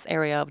right in this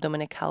area of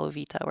Dominical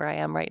Vita where I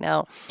am right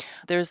now,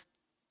 there's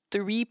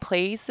 2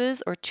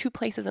 places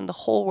in the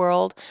whole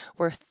world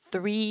where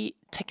 3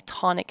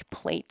 tectonic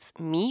plates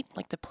meet,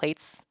 like the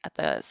plates at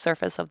the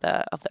surface of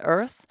the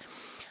earth.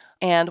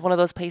 And one of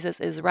those places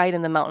is right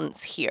in the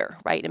mountains here,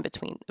 right in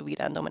between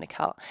Vita and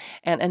Dominical.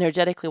 And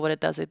energetically, what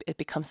it does, it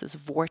becomes this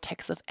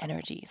vortex of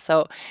energy.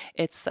 So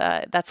it's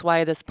that's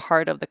why this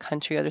part of the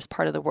country or this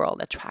part of the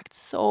world attracts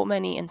so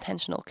many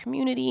intentional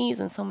communities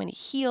and so many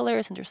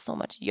healers, and there's so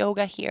much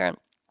yoga here.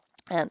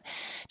 And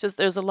just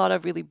there's a lot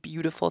of really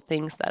beautiful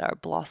things that are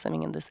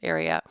blossoming in this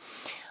area.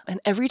 And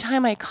every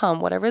time I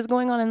come, whatever is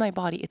going on in my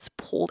body, it's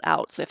pulled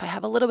out. So if I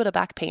have a little bit of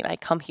back pain, I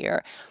come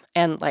here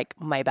and like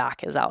my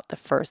back is out the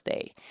first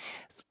day.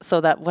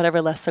 So that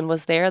whatever lesson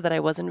was there that I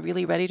wasn't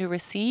really ready to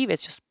receive,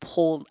 it's just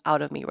pulled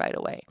out of me right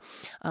away.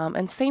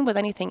 And same with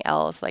anything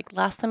else. Like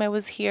last time I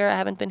was here, I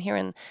haven't been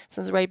here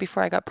since right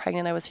before I got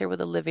pregnant. I was here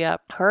with Olivia.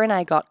 Her and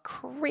I got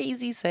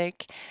crazy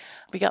sick.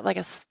 We got like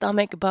a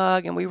stomach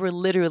bug and we were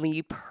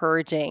literally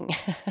purging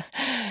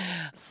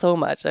so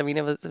much. I mean,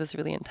 it was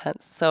really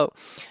intense. So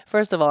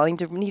first of all, I need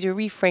to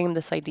reframe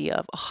this idea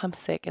of, oh, I'm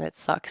sick and it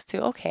sucks,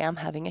 to, okay, I'm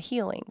having a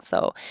healing.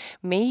 So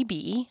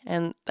maybe,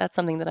 and that's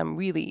something that I'm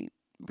really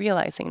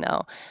realizing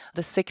now,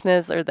 the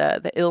sickness or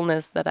the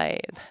illness that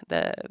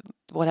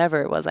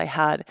whatever it was I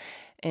had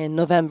in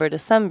November,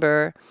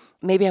 December,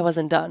 maybe I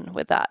wasn't done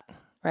with that,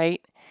 right?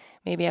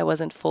 Maybe I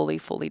wasn't fully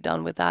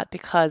done with that,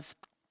 because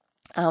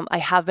I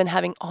have been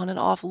having on and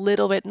off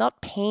little bit,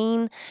 not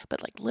pain,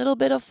 but like little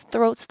bit of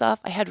throat stuff.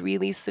 I had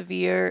really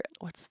severe,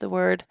 what's the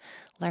word?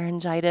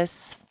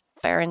 Pharyngitis,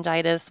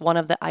 one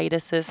of the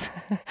itises,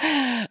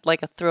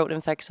 like a throat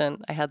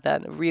infection. I had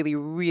that really,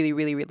 really,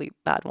 really, really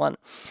bad one.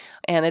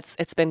 And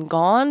it's been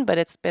gone, but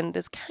it's been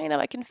this kind of,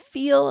 I can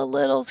feel a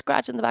little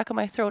scratch in the back of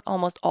my throat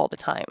almost all the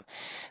time.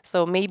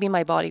 So maybe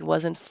my body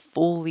wasn't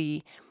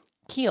fully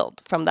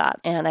healed from that.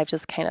 And I've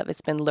just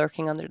it's been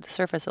lurking under the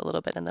surface a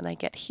little bit. And then I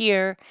get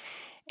here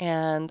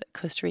and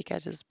Costa Rica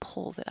just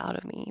pulls it out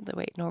of me the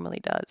way it normally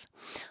does.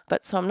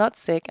 But so I'm not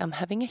sick, I'm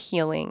having a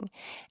healing.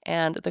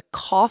 And the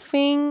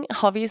coughing,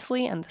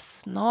 obviously, and the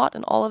snot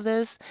and all of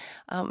this,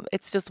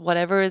 it's just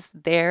whatever is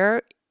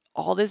there,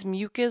 all this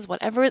mucus,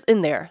 whatever is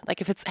in there,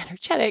 like if it's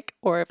energetic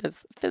or if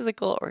it's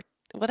physical or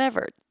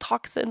whatever,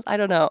 toxins, I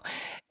don't know,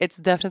 it's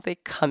definitely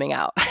coming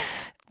out.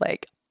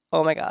 Like,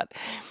 oh my God.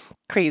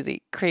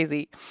 Crazy.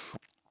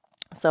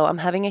 So I'm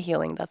having a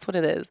healing. That's what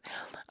it is.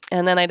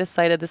 And then I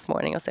decided this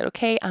morning, I said,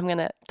 okay, I'm going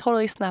to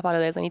totally snap out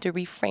of this. I need to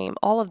reframe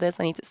all of this.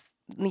 I need to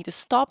need to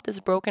stop this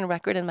broken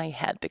record in my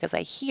head because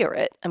I hear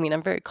it. I mean,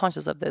 I'm very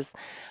conscious of this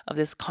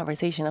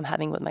conversation I'm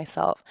having with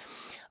myself.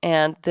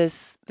 And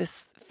this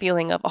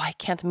feeling of, I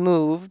can't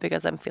move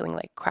because I'm feeling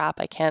like crap.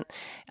 I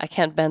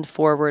can't bend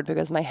forward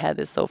because my head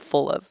is so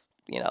full of,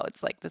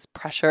 it's like this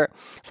pressure.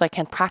 So I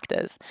can't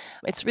practice.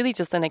 It's really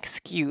just an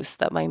excuse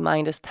that my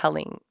mind is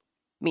telling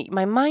me.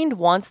 My mind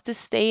wants to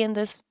stay in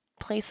this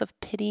place of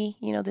pity,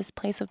 this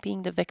place of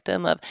being the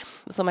victim of.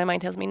 So my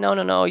mind tells me,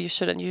 no, you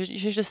shouldn't. You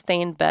should just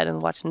stay in bed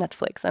and watch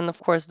Netflix. And of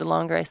course, the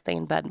longer I stay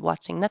in bed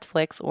watching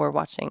Netflix or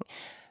watching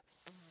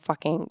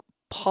fucking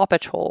Paw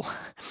Patrol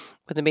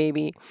with a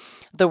baby,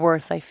 the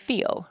worse I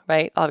feel,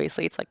 right?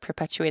 Obviously, it's like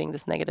perpetuating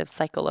this negative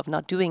cycle of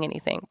not doing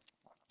anything.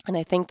 And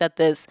I think that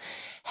this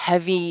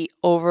heavy,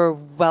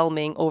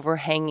 overwhelming,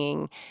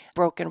 overhanging,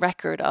 broken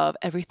record of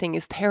everything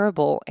is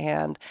terrible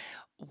and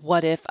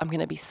what if I'm going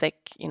to be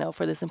sick,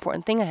 for this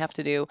important thing I have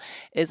to do,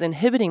 is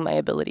inhibiting my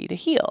ability to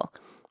heal.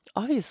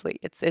 Obviously,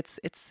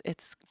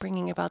 it's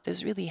bringing about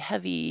this really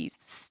heavy,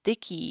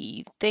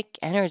 sticky, thick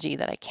energy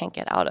that I can't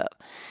get out of.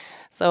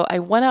 So I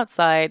went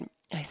outside,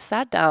 I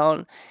sat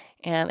down,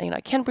 and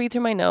I can't breathe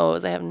through my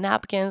nose. I have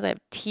napkins, I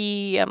have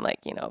tea. I'm like,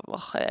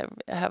 I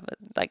have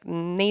like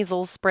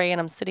nasal spray,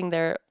 and I'm sitting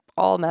there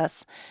all a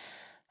mess.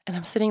 And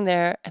I'm sitting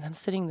there, and I'm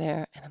sitting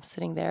there, and I'm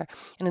sitting there.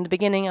 And in the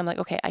beginning, I'm like,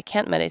 okay, I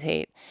can't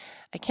meditate.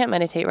 I can't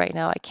meditate right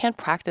now. I can't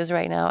practice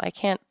right now. I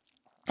can't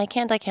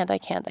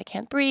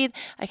breathe.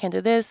 I can't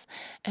do this.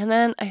 And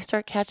then I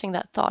start catching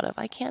that thought of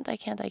I can't.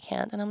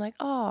 And I'm like,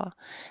 oh,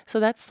 so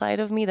that side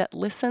of me that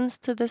listens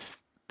to this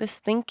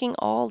thinking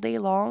all day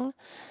long,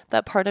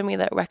 that part of me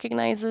that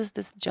recognizes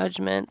this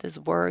judgment, this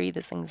worry,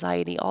 this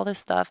anxiety, all this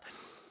stuff,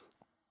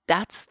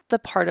 that's the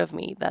part of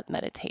me that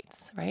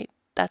meditates, right?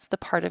 That's the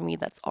part of me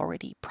that's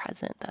already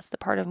present. That's the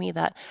part of me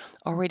that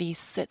already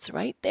sits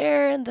right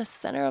there in the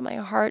center of my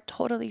heart,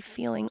 totally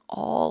feeling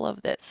all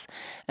of this.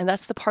 And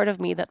that's the part of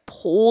me that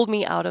pulled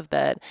me out of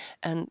bed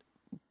and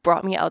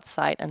brought me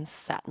outside and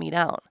sat me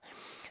down.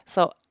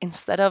 So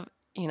instead of,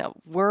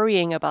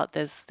 worrying about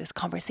this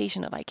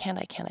conversation of I can't,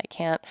 I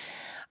can't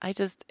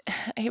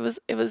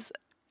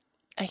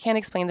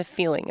explain the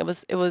feeling. It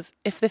was,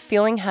 if the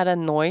feeling had a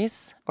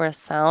noise or a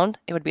sound,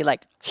 it would be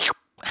like,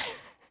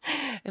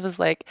 it was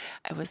like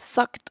I was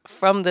sucked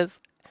from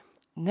this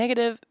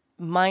negative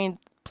mind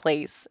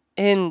place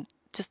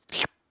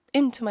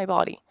into my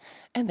body.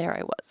 And there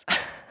I was.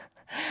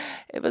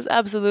 It was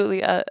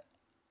absolutely a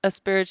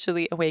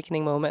spiritually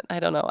awakening moment. I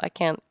don't know. I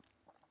can't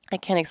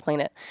explain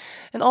it.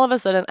 And all of a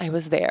sudden I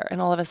was there,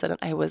 and all of a sudden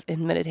I was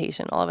in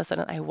meditation. All of a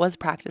sudden I was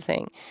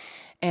practicing,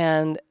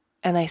 and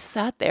I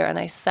sat there and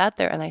I sat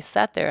there and I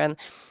sat there and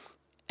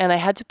I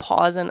had to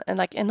pause and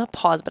not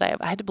pause, but I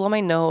had to blow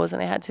my nose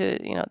and I had to,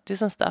 do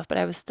some stuff, but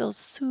I was still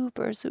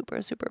super,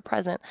 super, super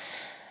present.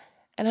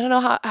 And I don't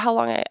know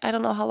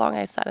how long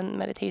I sat in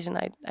meditation.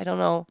 I don't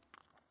know.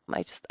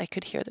 I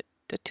could hear the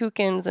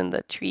toucans and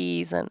the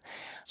trees, and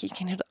you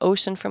can hear the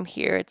ocean from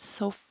here. It's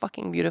so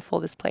fucking beautiful,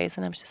 this place.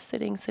 And I'm just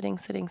sitting.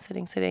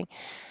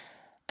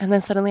 And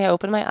then suddenly I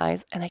open my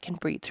eyes and I can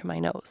breathe through my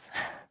nose.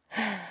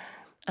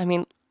 I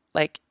mean,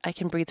 like I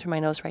can breathe through my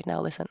nose right now.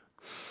 Listen.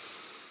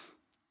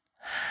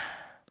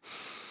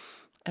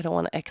 I don't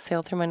want to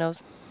exhale through my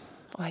nose.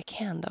 Oh, I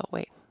can though.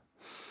 Wait.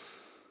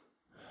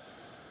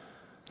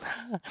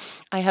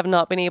 I have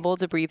not been able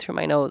to breathe through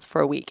my nose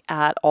for a week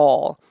at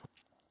all.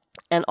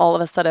 And all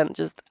of a sudden,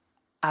 just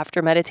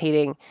after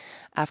meditating,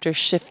 after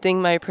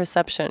shifting my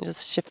perception,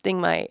 just shifting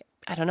my,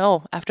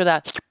 after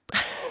that,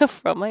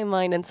 from my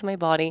mind into my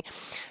body,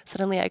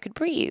 suddenly I could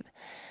breathe.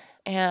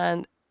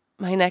 And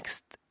my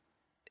next,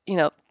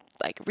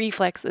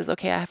 reflex is,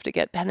 okay, I have to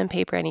get pen and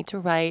paper. I need to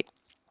write.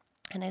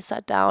 And I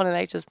sat down and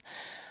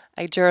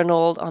I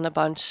journaled on a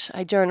bunch.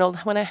 I journaled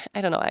when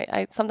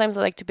I sometimes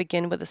I like to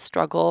begin with a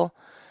struggle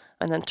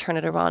and then turn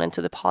it around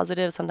into the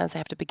positive. Sometimes I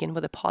have to begin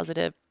with a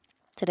positive.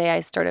 Today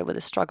I started with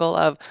a struggle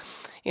of,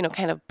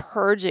 kind of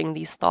purging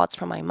these thoughts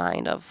from my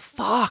mind of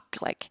fuck,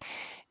 like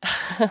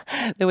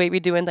the way we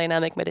do in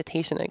dynamic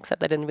meditation,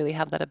 except I didn't really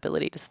have that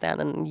ability to stand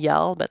and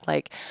yell, but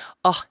like,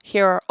 oh,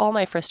 here are all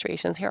my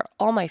frustrations, here are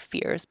all my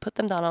fears, put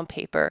them down on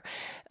paper.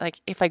 Like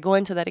if I go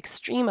into that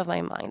extreme of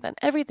my mind, then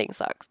everything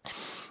sucks.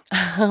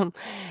 And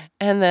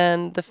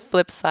then the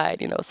flip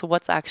side, so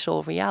what's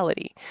actual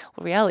reality?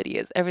 Well, reality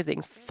is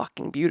everything's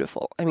fucking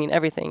beautiful. I mean,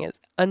 everything is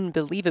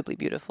unbelievably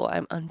beautiful.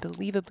 I'm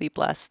unbelievably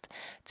blessed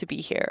to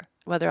be here,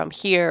 whether I'm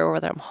here or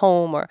whether I'm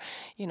home or,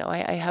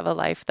 I have a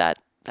life that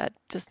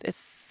just is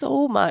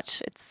so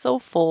much, it's so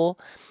full.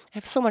 I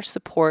have so much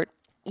support.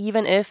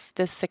 Even if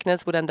this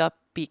sickness would end up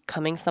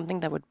becoming something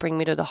that would bring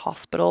me to the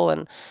hospital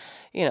and,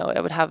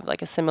 I would have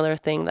like a similar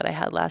thing that I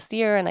had last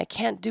year and I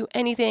can't do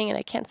anything and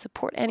I can't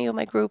support any of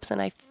my groups and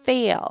I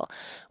fail.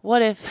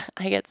 What if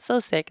I get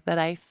so sick that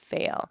I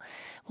fail?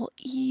 Well,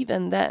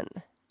 even then,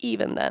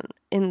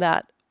 in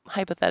that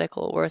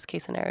hypothetical worst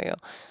case scenario,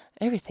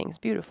 everything's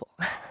beautiful.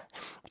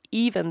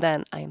 Even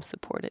then, I am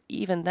supported.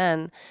 Even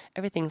then,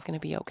 everything's going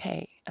to be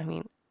okay. I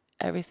mean,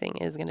 everything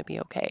is going to be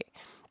okay.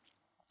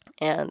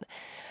 And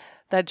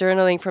that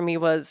journaling for me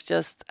was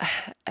just,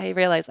 I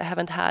realized I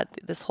haven't had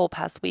this whole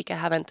past week. I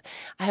haven't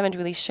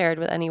really shared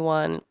with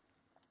anyone.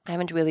 I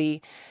haven't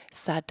really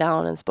sat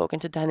down and spoken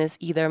to Dennis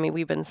either. I mean,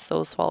 we've been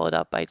so swallowed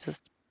up by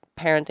just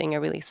parenting a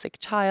really sick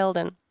child.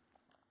 And,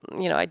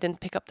 I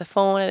didn't pick up the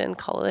phone. I didn't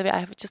call Olivia.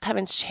 I just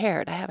haven't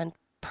shared. I haven't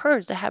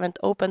purged. I haven't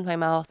opened my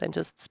mouth and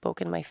just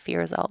spoken my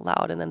fears out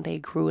loud. And then they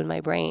grew in my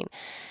brain.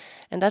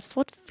 And that's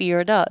what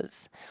fear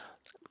does.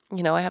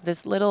 I have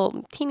this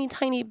little teeny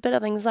tiny bit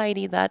of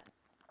anxiety that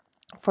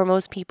for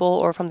most people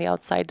or from the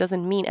outside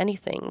doesn't mean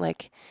anything.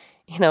 Like,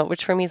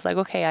 which for me is like,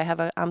 okay,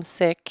 I'm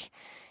sick.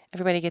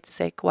 Everybody gets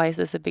sick. Why is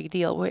this a big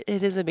deal? Well,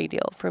 it is a big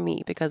deal for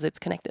me because it's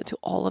connected to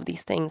all of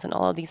these things and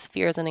all of these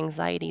fears and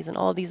anxieties and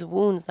all of these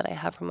wounds that I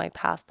have from my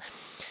past.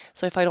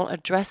 So if I don't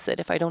address it,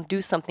 if I don't do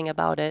something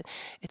about it,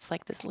 it's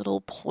like this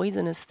little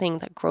poisonous thing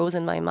that grows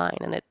in my mind,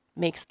 and it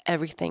makes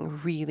everything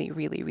really,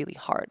 really, really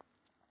hard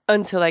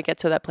until I get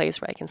to that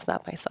place where I can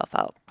snap myself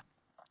out.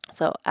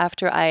 So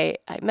after I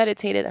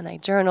meditated and I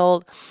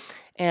journaled,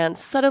 and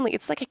suddenly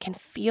it's like I can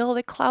feel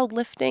the cloud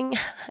lifting.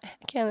 I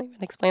can't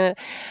even explain it.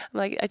 I'm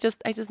like, I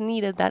just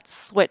needed that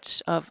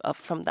switch of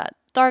from that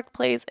dark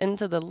place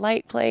into the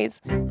light place.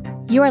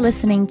 You are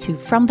listening to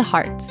From the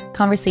Heart,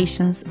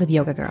 Conversations with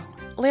Yoga Girl.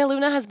 Lea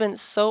Luna has been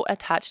so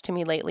attached to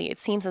me lately, it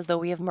seems as though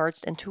we have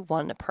merged into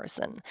one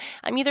person.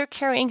 I'm either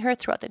carrying her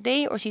throughout the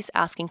day or she's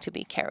asking to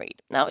be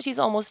carried. Now she's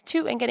almost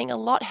 2 and getting a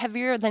lot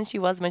heavier than she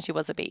was when she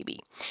was a baby.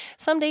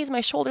 Some days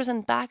my shoulders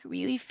and back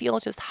really feel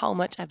just how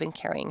much I've been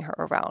carrying her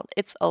around.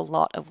 It's a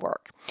lot of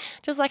work.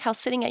 Just like how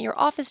sitting at your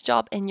office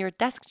job in your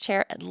desk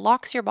chair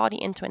locks your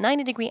body into a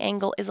 90-degree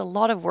angle is a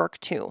lot of work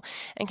too,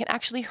 and can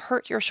actually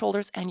hurt your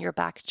shoulders and your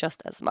back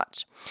just as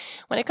much.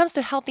 When it comes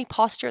to healthy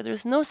posture,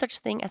 there's no such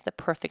thing as the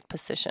perfect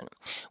position.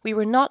 We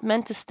were not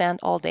meant to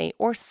stand all day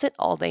or sit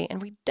all day, and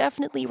we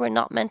definitely were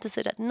not meant to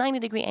sit at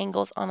 90-degree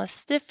angles on a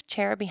stiff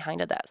chair behind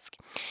a desk.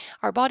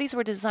 Our bodies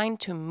were designed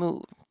to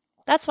move.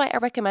 That's why I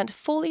recommend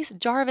Foley's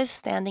Jarvis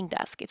Standing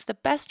Desk. It's the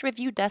best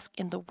reviewed desk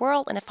in the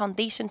world and a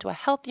foundation to a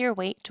healthier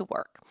way to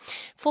work.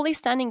 Foley's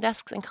Standing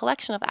Desks and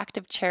collection of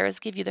active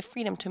chairs give you the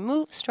freedom to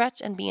move,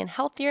 stretch, and be in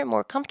healthier,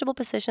 more comfortable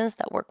positions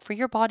that work for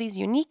your body's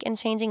unique and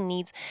changing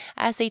needs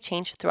as they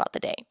change throughout the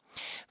day.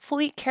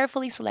 Foley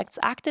carefully selects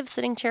active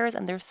sitting chairs,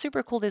 and their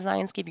super cool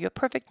designs give you a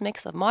perfect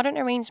mix of modern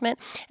arrangement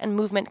and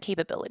movement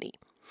capability.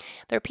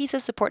 Their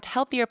pieces support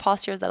healthier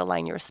postures that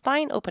align your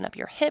spine, open up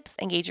your hips,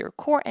 engage your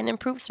core, and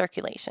improve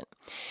circulation.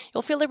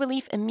 You'll feel the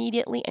relief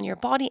immediately, and your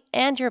body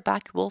and your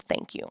back will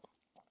thank you.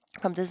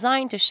 From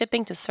design to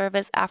shipping to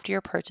service after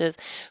your purchase,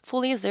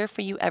 Foley is there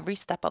for you every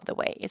step of the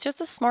way. It's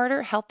just a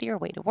smarter, healthier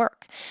way to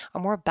work, a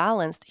more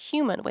balanced,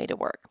 human way to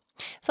work.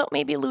 So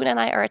maybe Luna and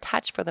I are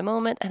attached for the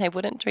moment, and I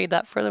wouldn't trade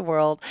that for the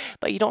world,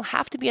 but you don't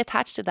have to be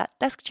attached to that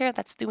desk chair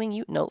that's doing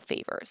you no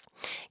favors.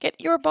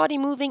 Get your body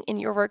moving in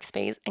your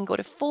workspace and go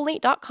to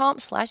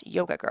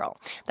foley.com/yogagirl.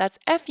 That's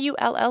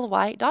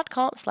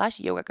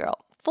FULLY.com/yogagirl.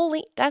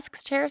 Foley,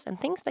 desks, chairs, and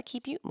things that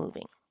keep you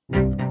moving.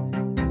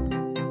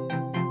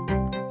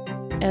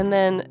 And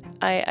then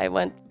I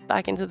went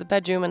back into the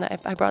bedroom, and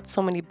I brought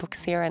so many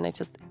books here, and I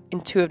just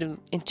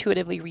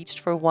intuitively reached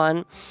for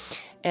one.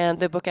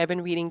 And the book I've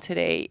been reading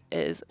today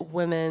is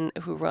Women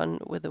Who Run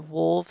with the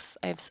Wolves.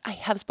 I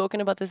have spoken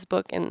about this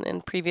book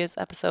in previous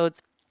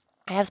episodes.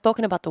 I have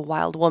spoken about The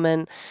Wild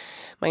Woman.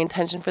 My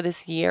intention for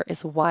this year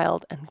is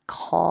wild and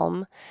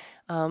calm.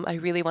 I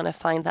really want to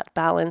find that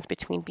balance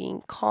between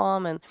being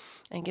calm and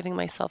giving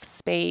myself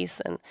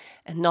space and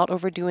not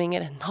overdoing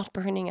it and not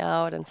burning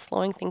out and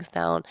slowing things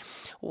down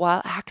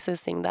while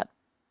accessing that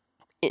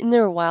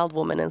inner wild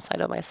woman inside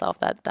of myself,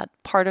 that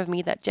part of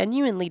me that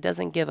genuinely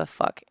doesn't give a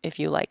fuck if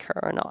you like her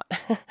or not.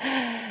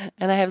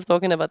 And I have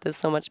spoken about this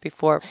so much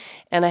before,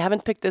 and I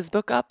haven't picked this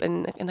book up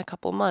in a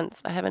couple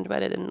months. I haven't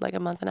read it in like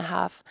a month and a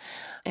half,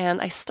 and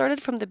I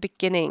started from the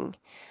beginning.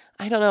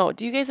 I don't know.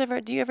 Do you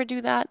ever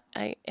do that?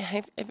 I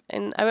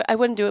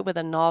wouldn't do it with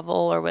a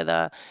novel or with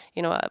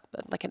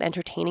like an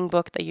entertaining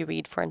book that you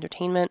read for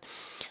entertainment.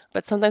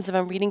 But sometimes if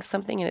I'm reading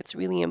something and it's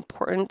really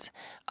important,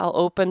 I'll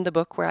open the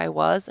book where I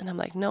was and I'm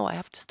like, no, I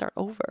have to start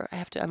over.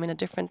 I'm in a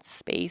different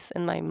space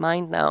in my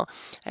mind now.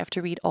 I have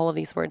to read all of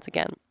these words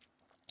again.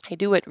 I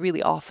do it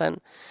really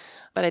often,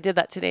 but I did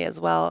that today as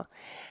well.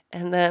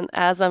 And then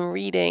as I'm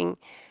reading,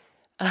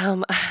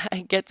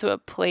 I get to a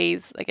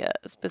place, like a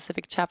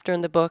specific chapter in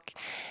the book,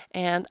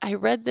 and I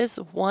read this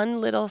one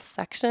little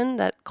section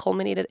that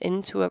culminated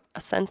into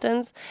a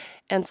sentence,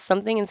 and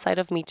something inside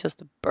of me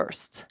just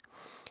burst.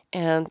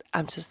 And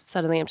I'm just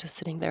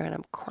sitting there and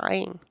I'm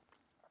crying.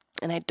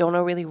 And I don't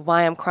know really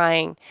why I'm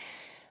crying.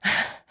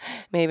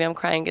 Maybe I'm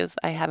crying because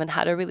I haven't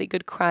had a really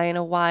good cry in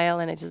a while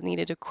and I just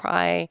needed to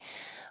cry.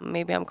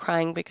 Maybe I'm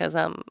crying because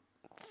I'm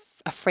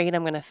afraid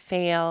I'm going to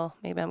fail.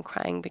 Maybe I'm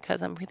crying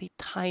because I'm really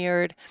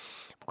tired.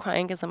 I'm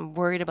crying because I'm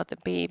worried about the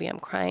baby. I'm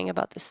crying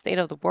about the state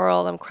of the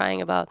world. I'm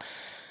crying about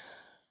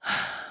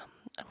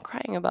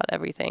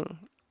everything.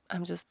 I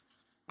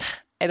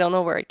don't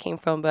know where it came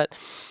from, but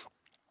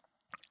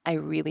I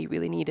really,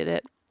 really needed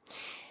it.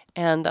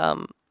 And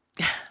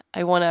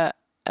I want to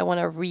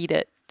read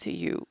it to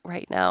you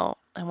right now.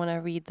 I want to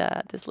read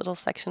this little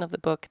section of the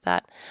book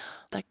that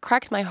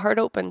cracked my heart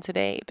open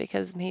today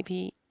because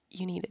maybe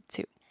you need it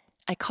too.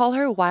 I call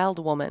her Wild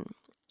Woman.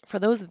 For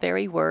those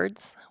very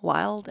words,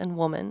 wild and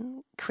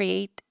woman,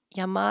 create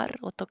llamar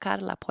o tocar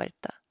la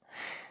puerta,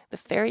 the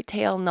fairy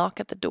tale knock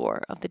at the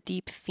door of the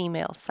deep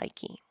female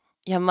psyche.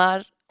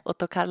 Llamar o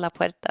tocar la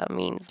puerta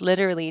means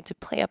literally to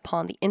play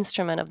upon the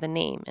instrument of the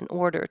name in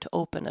order to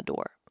open a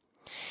door.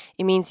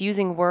 It means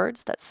using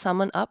words that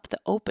summon up the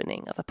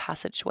opening of a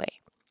passageway.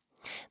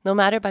 No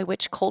matter by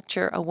which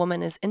culture a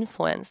woman is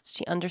influenced,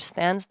 she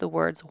understands the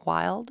words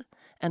wild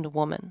and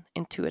woman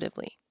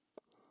intuitively.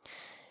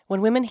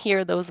 When women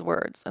hear those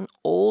words, an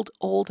old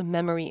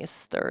memory is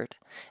stirred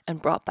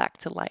and brought back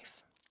to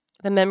life.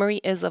 The memory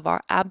is of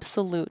our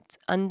absolute,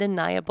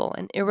 undeniable,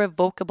 and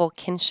irrevocable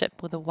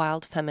kinship with the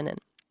wild feminine.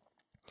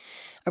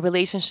 A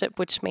relationship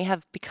which may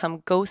have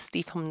become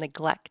ghosty from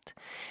neglect,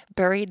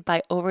 buried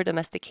by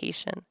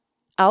over-domestication,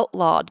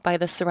 outlawed by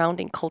the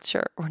surrounding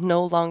culture, or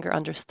no longer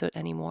understood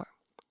anymore.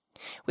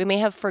 We may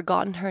have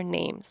forgotten her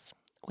names.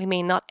 We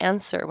may not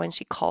answer when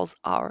she calls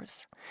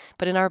ours,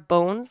 but in our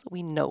bones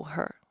we know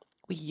her.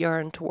 We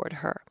yearn toward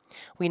her.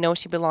 We know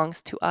she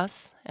belongs to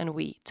us and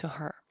we to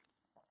her.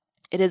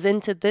 It is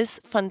into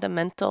this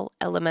fundamental,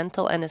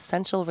 elemental, and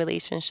essential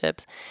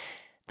relationships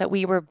that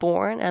we were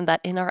born and that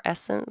in our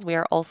essence we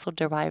are also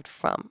derived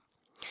from.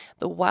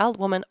 The wild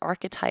woman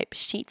archetype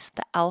sheets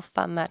the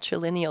alpha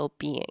matrilineal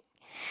being.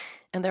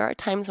 And there are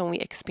times when we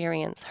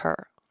experience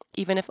her,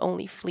 even if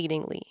only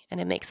fleetingly,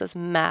 and it makes us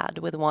mad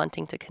with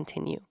wanting to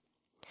continue.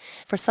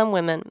 For some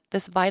women,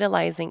 this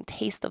vitalizing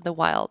taste of the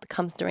wild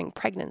comes during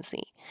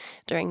pregnancy,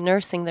 during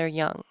nursing their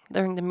young,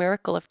 during the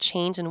miracle of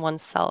change in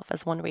oneself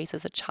as one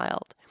raises a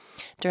child,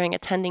 during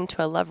attending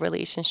to a love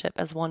relationship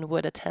as one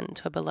would attend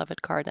to a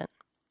beloved garden.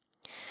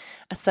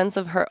 A sense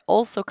of her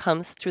also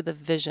comes through the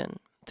vision,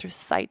 through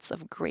sights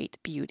of great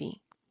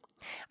beauty.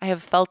 I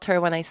have felt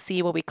her when I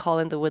see what we call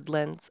in the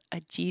woodlands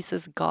a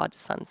Jesus God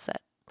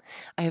sunset.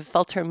 I have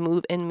felt her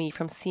move in me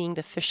from seeing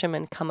the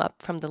fishermen come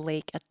up from the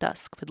lake at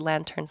dusk with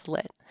lanterns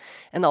lit,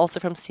 and also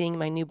from seeing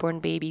my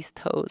newborn baby's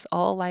toes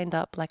all lined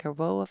up like a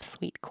row of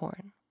sweet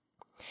corn.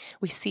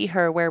 We see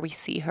her where we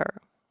see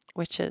her,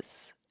 which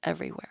is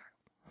everywhere.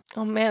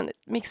 Oh man, it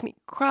makes me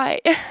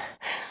cry.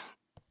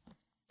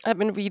 I've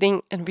been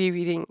reading and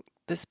rereading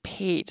this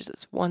page,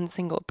 this one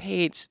single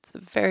page. It's the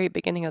very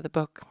beginning of the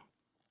book.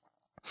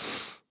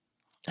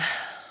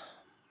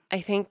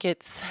 I think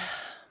it's...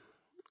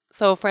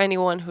 So for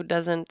anyone who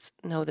doesn't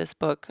know this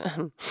book,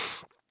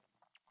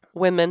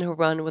 Women Who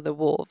Run with the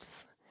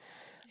Wolves,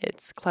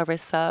 it's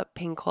Clarissa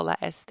Pinkola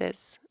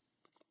Estes.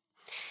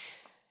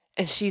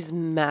 And she's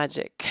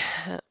magic.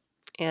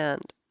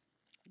 And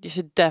you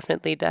should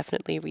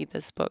definitely read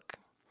this book.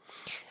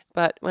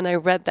 But when I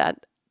read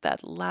that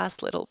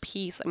last little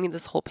piece, I mean,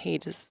 this whole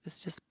page is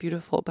just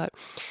beautiful, but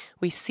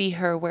we see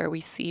her where we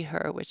see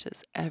her, which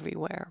is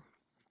everywhere.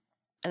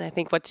 And I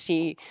think what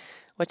she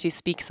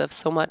speaks of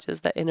so much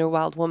is that inner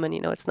wild woman.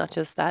 It's not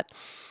just that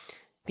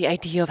the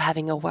idea of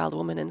having a wild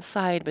woman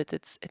inside, but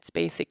it's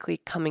basically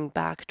coming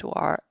back to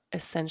our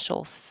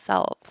essential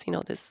selves,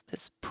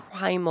 this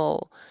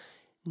primal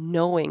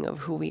knowing of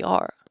who we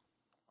are.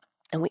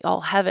 And we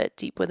all have it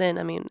deep within.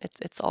 I mean,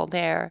 it's all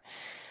there.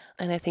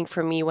 And I think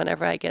for me,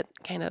 whenever I get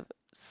kind of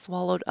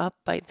swallowed up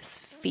by this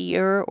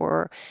fear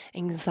or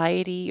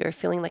anxiety or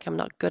feeling like I'm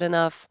not good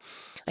enough,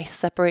 I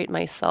separate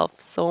myself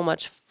so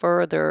much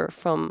further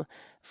from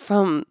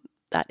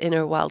that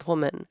inner wild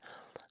woman.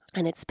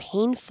 And it's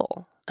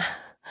painful.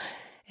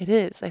 It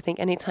is. I think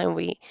anytime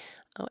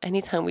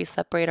we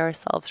separate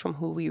ourselves from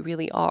who we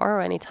really are,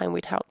 or anytime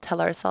we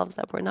tell ourselves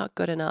that we're not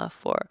good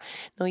enough, or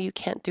no, you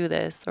can't do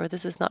this, or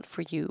this is not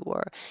for you,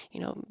 or,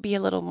 be a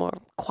little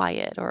more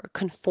quiet, or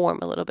conform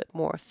a little bit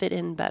more, fit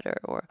in better,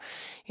 or,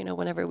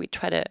 whenever we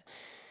try to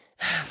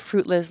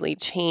fruitlessly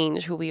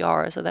change who we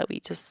are so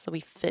we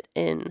fit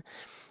in,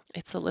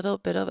 it's a little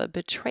bit of a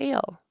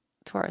betrayal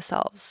to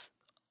ourselves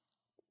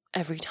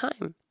every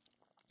time.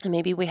 And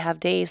maybe we have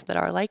days that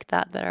are like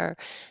that are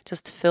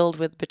just filled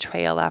with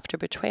betrayal after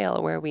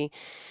betrayal, where we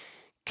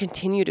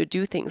continue to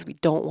do things we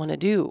don't want to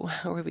do,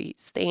 or where we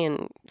stay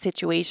in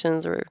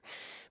situations or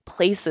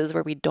places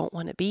where we don't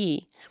want to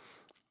be.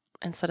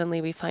 And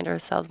suddenly we find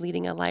ourselves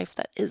leading a life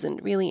that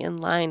isn't really in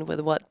line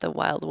with what the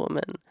wild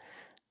woman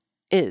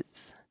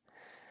is.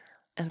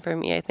 And for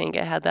me, I think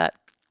it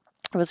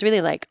was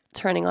really like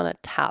turning on a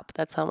tap.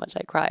 That's how much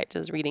I cried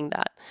just reading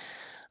that.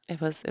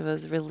 It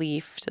was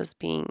relief, just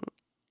being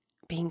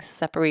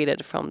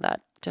separated from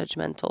that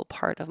judgmental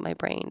part of my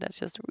brain that's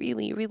just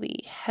really,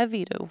 really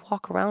heavy to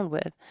walk around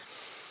with.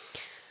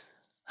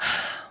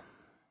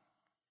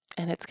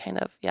 And it's kind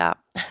of, yeah.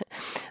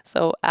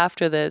 So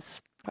after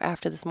this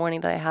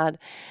morning that I had,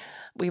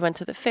 we went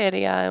to the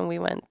feria and we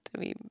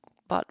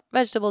bought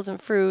vegetables and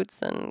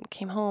fruits and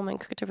came home and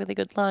cooked a really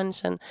good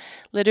lunch. And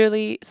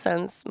literally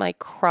since my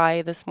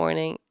cry this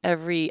morning,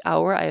 every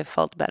hour I have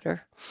felt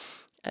better.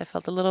 I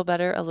felt a little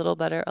better, a little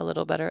better, a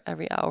little better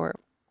every hour.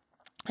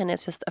 And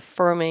it's just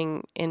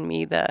affirming in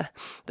me the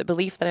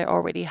belief that I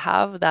already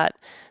have, that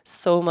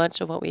so much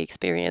of what we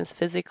experience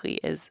physically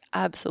is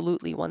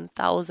absolutely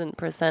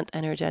 1000%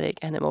 energetic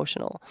and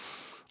emotional.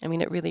 I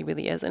mean, it really,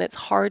 really is. And it's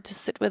hard to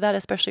sit with that,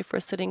 especially for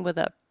sitting with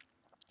a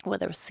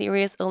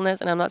serious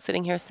illness. And I'm not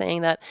sitting here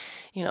saying that,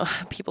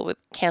 people with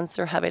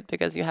cancer have it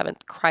because you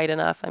haven't cried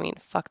enough. I mean,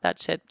 fuck that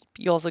shit.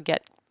 You also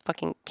get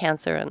fucking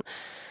cancer and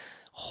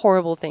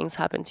horrible things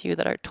happen to you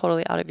that are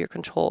totally out of your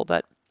control.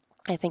 But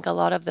I think a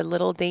lot of the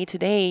little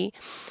day-to-day,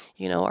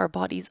 our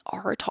bodies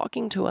are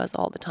talking to us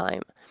all the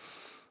time.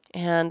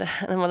 And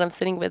what I'm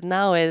sitting with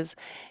now is,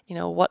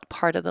 what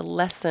part of the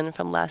lesson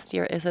from last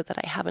year is it that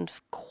I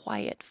haven't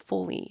quite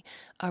fully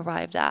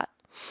arrived at?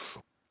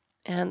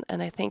 And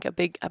I think a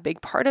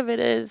big part of it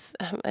is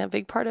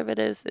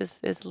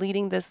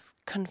leading this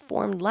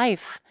conformed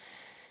life.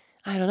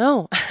 I don't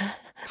know.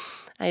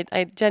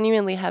 I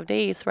genuinely have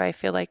days where I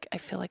feel like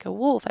a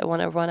wolf. I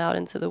want to run out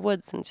into the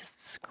woods and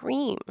just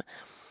scream.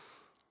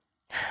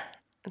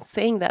 And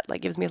saying that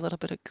gives me a little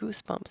bit of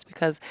goosebumps,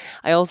 because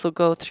I also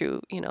go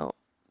through,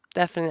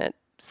 definite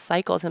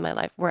cycles in my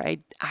life where I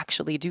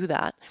actually do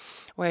that,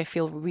 where I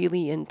feel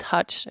really in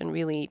touch and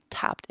really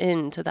tapped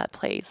into that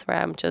place where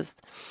I'm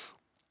just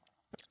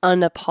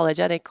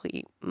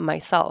unapologetically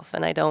myself,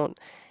 and I don't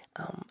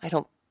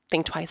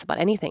think twice about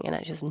anything, and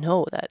I just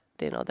know that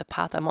the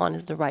path I'm on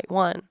is the right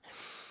one.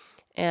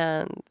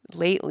 And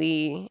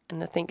lately,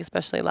 and I think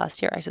especially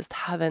last year, I just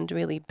haven't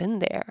really been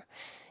there.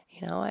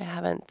 I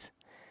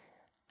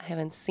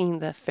haven't seen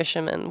the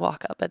fishermen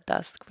walk up at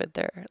dusk with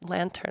their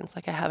lanterns.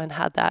 I haven't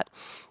had that.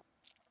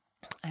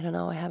 I don't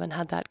know. I haven't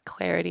had that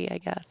clarity, I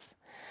guess.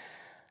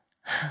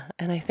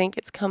 And I think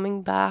it's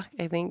coming back.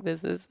 I think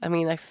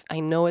I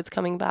know it's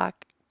coming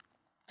back.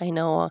 I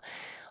know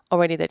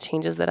already the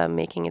changes that I'm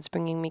making, it's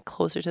bringing me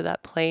closer to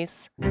that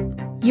place.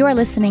 You are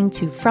listening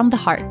to From the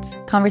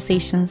Heart,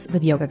 Conversations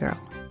with Yoga Girl.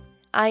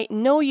 I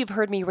know you've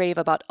heard me rave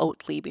about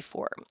Oatly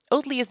before.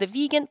 Oatly is the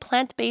vegan,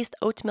 plant-based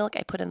oat milk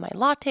I put in my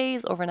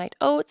lattes, overnight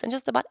oats, and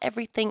just about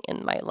everything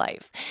in my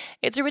life.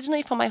 It's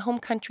originally from my home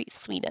country,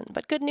 Sweden,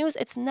 but good news,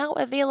 it's now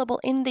available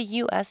in the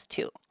US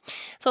too.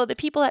 So the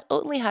people at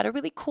Oatly had a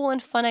really cool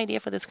and fun idea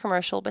for this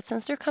commercial, but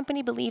since their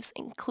company beliefs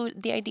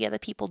include the idea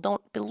that people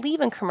don't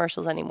believe in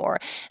commercials anymore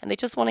and they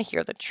just want to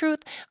hear the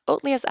truth,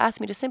 Oatly has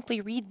asked me to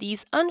simply read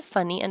these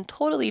unfunny and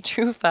totally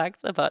true facts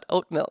about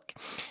oat milk.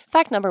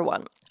 Fact number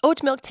 1.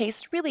 Oat milk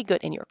tastes really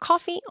good in your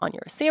coffee, on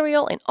your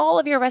cereal, in all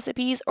of your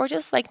recipes, or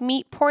just like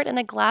me, pour it in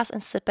a glass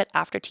and sip it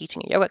after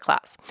teaching a yoga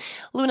class.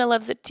 Luna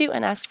loves it too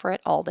and asks for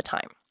it all the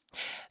time.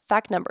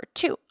 Fact number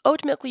 2,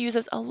 oat milk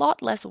uses a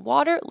lot less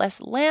water, less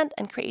land,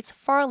 and creates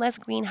far less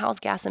greenhouse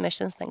gas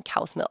emissions than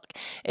cow's milk.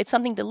 It's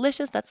something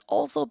delicious that's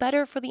also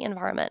better for the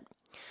environment.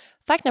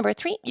 Fact number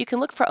 3, you can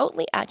look for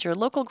Oatly at your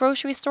local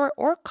grocery store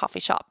or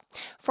coffee shop.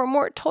 For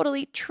more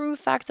totally true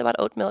facts about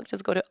oat milk,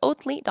 just go to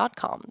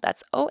oatly.com.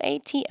 That's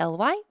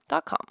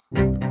OATLY.com.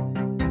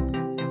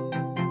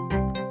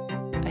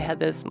 I had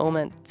this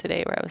moment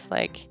today where I was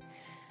like,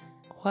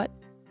 what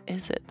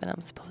is it that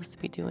I'm supposed to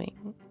be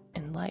doing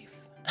in life?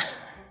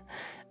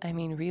 I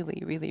mean,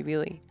 really, really,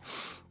 really.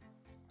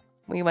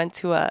 We went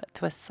to a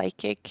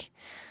psychic.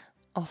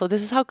 Also,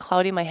 this is how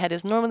cloudy my head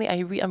is. Normally,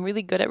 I'm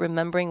really good at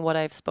remembering what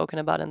I've spoken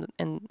about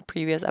in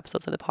previous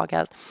episodes of the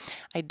podcast.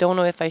 I don't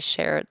know if I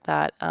shared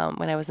that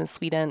when I was in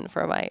Sweden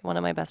for one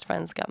of my best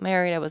friends got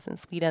married. I was in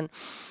Sweden,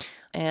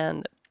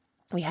 and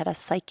we had a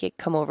psychic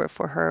come over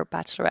for her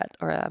bachelorette,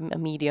 or a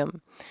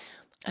medium.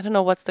 I don't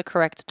know what's the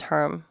correct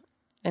term.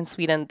 In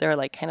Sweden, they're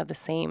kind of the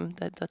same,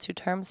 the two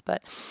terms,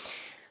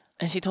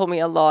 and she told me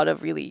a lot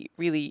of really,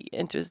 really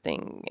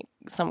interesting,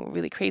 some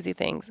really crazy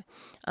things.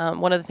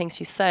 One of the things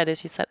she said,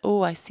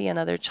 oh, I see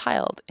another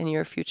child in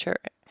your future.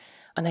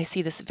 And I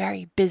see this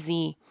very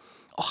busy,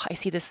 I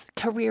see this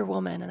career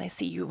woman, and I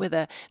see you with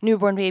a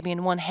newborn baby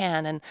in one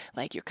hand and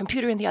your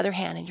computer in the other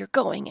hand, and you're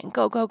going and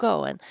go,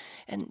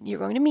 and you're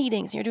going to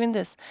meetings and you're doing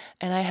this.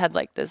 And I had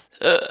this,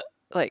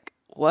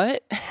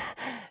 what?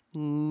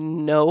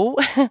 No.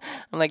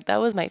 I'm that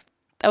was my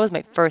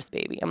first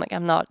baby.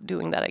 I'm not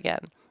doing that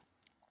again.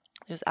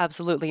 There's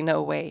absolutely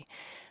no way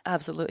I'm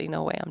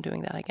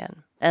doing that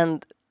again.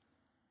 And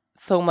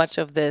so much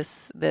of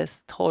this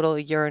total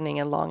yearning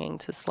and longing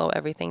to slow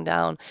everything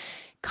down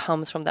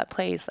comes from that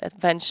place.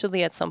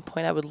 Eventually, at some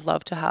point, I would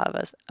love to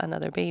have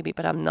another baby,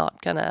 but I don't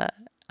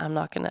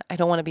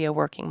want to be a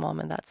working mom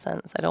in that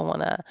sense. I don't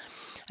want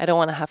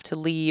to have to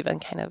leave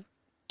and kind of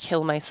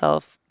kill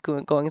myself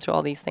going through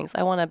all these things.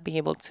 I want to be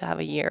able to have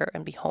a year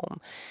and be home.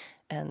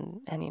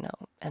 And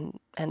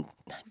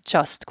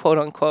just quote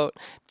unquote,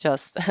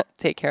 just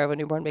take care of a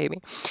newborn baby.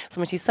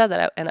 So when she said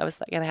that, and I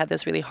had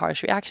this really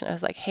harsh reaction. I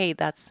was like, hey,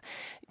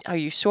 are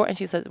you sure? And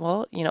she said,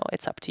 well,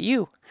 it's up to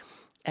you.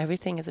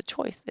 Everything is a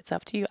choice. It's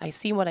up to you. I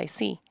see what I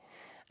see.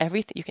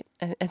 Everything you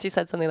can. And she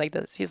said something like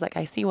this. She's like,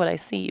 I see what I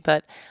see,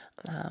 but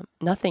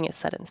nothing is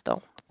set in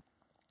stone.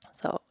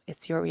 So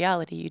it's your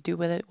reality. You do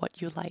with it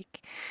what you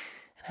like.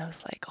 And I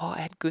was like, oh,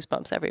 I had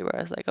goosebumps everywhere.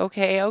 I was like,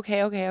 okay.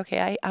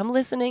 I'm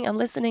listening. I'm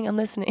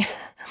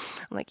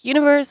like,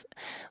 universe,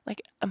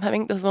 like I'm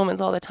having those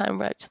moments all the time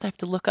where I just have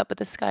to look up at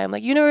the sky. I'm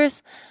like,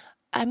 universe,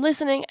 I'm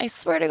listening. I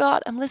swear to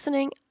God, I'm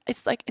listening.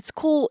 It's like, it's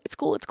cool.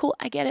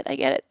 I get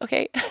it.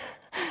 Okay.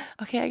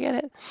 Okay, I get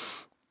it.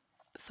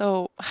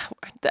 So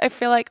I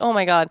feel like, oh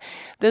my God,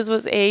 this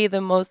was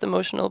the most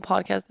emotional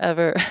podcast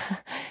ever.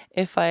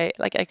 If I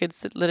could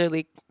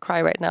literally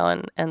cry right now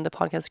and end the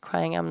podcast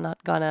crying. I'm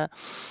not gonna.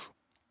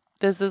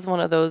 This is one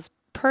of those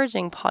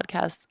purging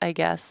podcasts, I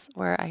guess,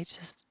 where I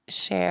just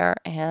share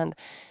and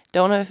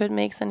don't know if it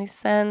makes any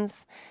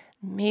sense.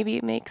 Maybe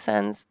it makes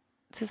sense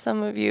to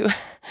some of you,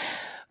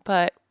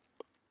 but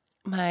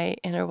my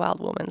inner wild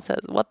woman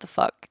says, what the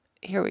fuck?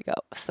 Here we go.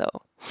 So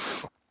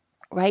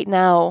right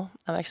now,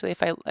 I'm actually,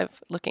 if I'm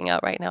looking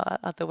out right now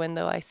out the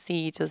window, I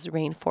see just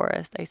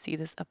rainforest. I see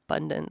this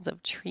abundance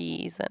of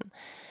trees, and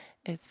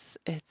it's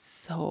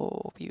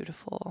so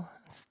beautiful.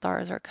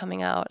 Stars are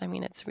coming out. I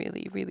mean, it's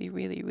really, really,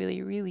 really,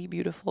 really, really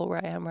beautiful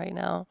where I am right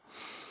now.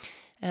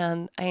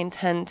 And I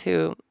intend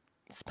to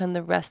spend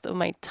the rest of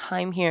my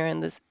time here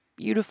in this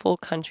beautiful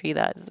country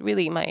that is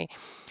really my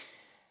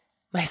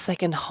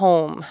second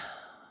home.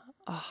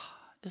 Oh,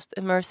 just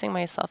immersing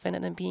myself in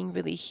it and being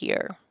really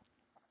here.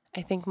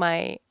 I think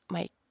my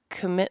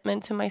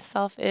commitment to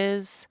myself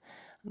is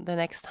the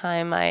next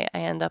time I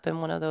end up in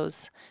one of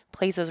those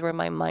places where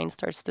my mind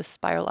starts to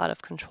spiral out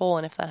of control,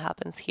 and if that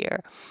happens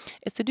here,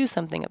 is to do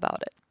something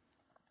about it.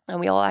 And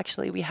we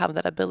have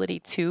that ability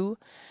to.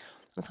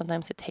 And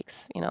sometimes it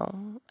takes,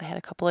 I had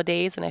a couple of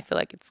days and I feel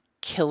like it's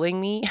killing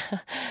me.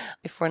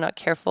 If we're not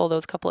careful,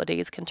 those couple of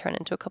days can turn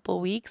into a couple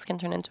of weeks, can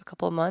turn into a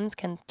couple of months,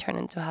 can turn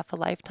into half a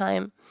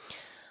lifetime.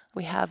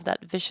 We have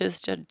that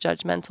vicious,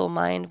 judgmental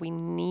mind. We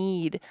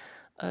need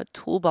a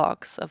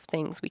toolbox of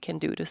things we can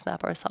do to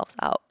snap ourselves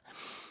out.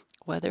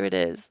 Whether it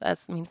is,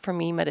 for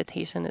me,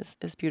 meditation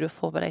is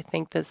beautiful, but I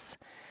think the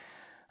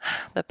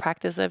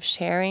practice of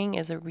sharing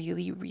is a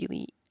really,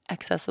 really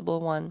accessible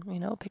one.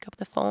 Pick up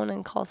the phone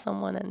and call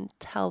someone and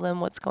tell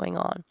them what's going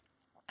on.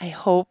 I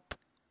hope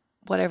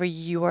whatever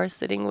you are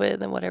sitting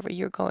with and whatever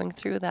you're going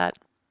through, that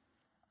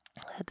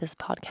this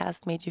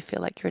podcast made you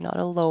feel like you're not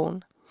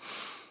alone.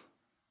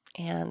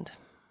 And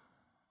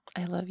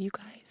I love you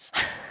guys.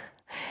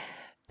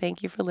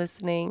 Thank you for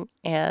listening.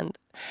 And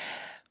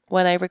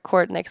when I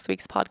record next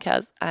week's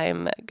podcast,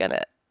 I'm going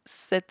to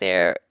sit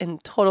there in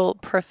total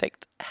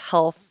perfect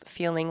health,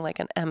 feeling like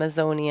an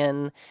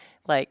Amazonian,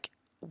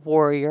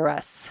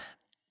 warrioress.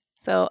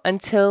 So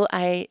until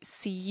I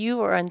see you,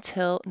 or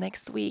until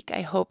next week,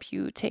 I hope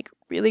you take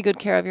really good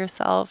care of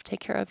yourself,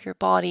 take care of your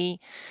body,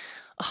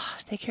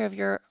 take care of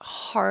your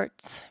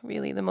heart,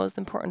 really the most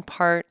important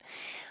part.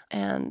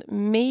 And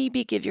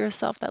maybe give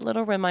yourself that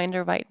little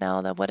reminder right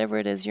now that whatever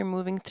it is you're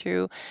moving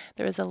through,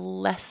 there is a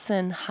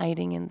lesson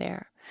hiding in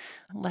there.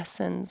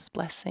 Lessons,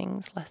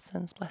 blessings.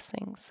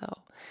 So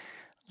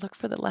look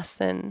for the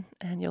lesson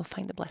and you'll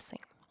find the blessing.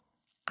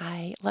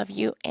 I love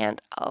you,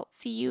 and I'll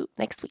see you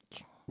next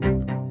week.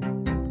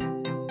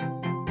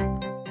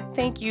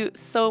 Thank you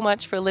so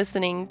much for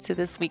listening to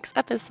this week's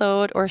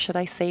episode, or should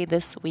I say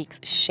this week's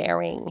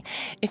sharing.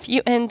 If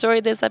you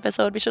enjoyed this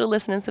episode, be sure to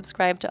listen and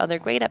subscribe to other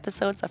great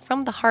episodes of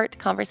From the Heart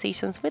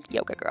Conversations with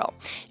Yoga Girl.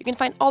 You can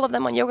find all of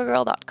them on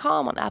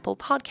yogagirl.com, on Apple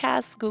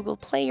Podcasts, Google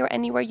Play, or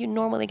anywhere you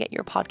normally get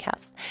your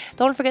podcasts.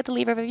 Don't forget to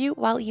leave a review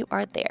while you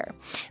are there.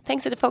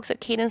 Thanks to the folks at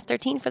Cadence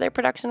 13 for their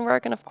production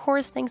work, and of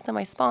course, thanks to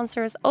my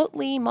sponsors,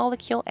 Oatly,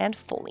 Molecule, and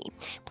Foley.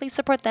 Please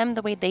support them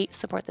the way they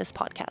support this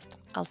podcast.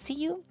 I'll see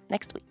you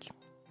next week.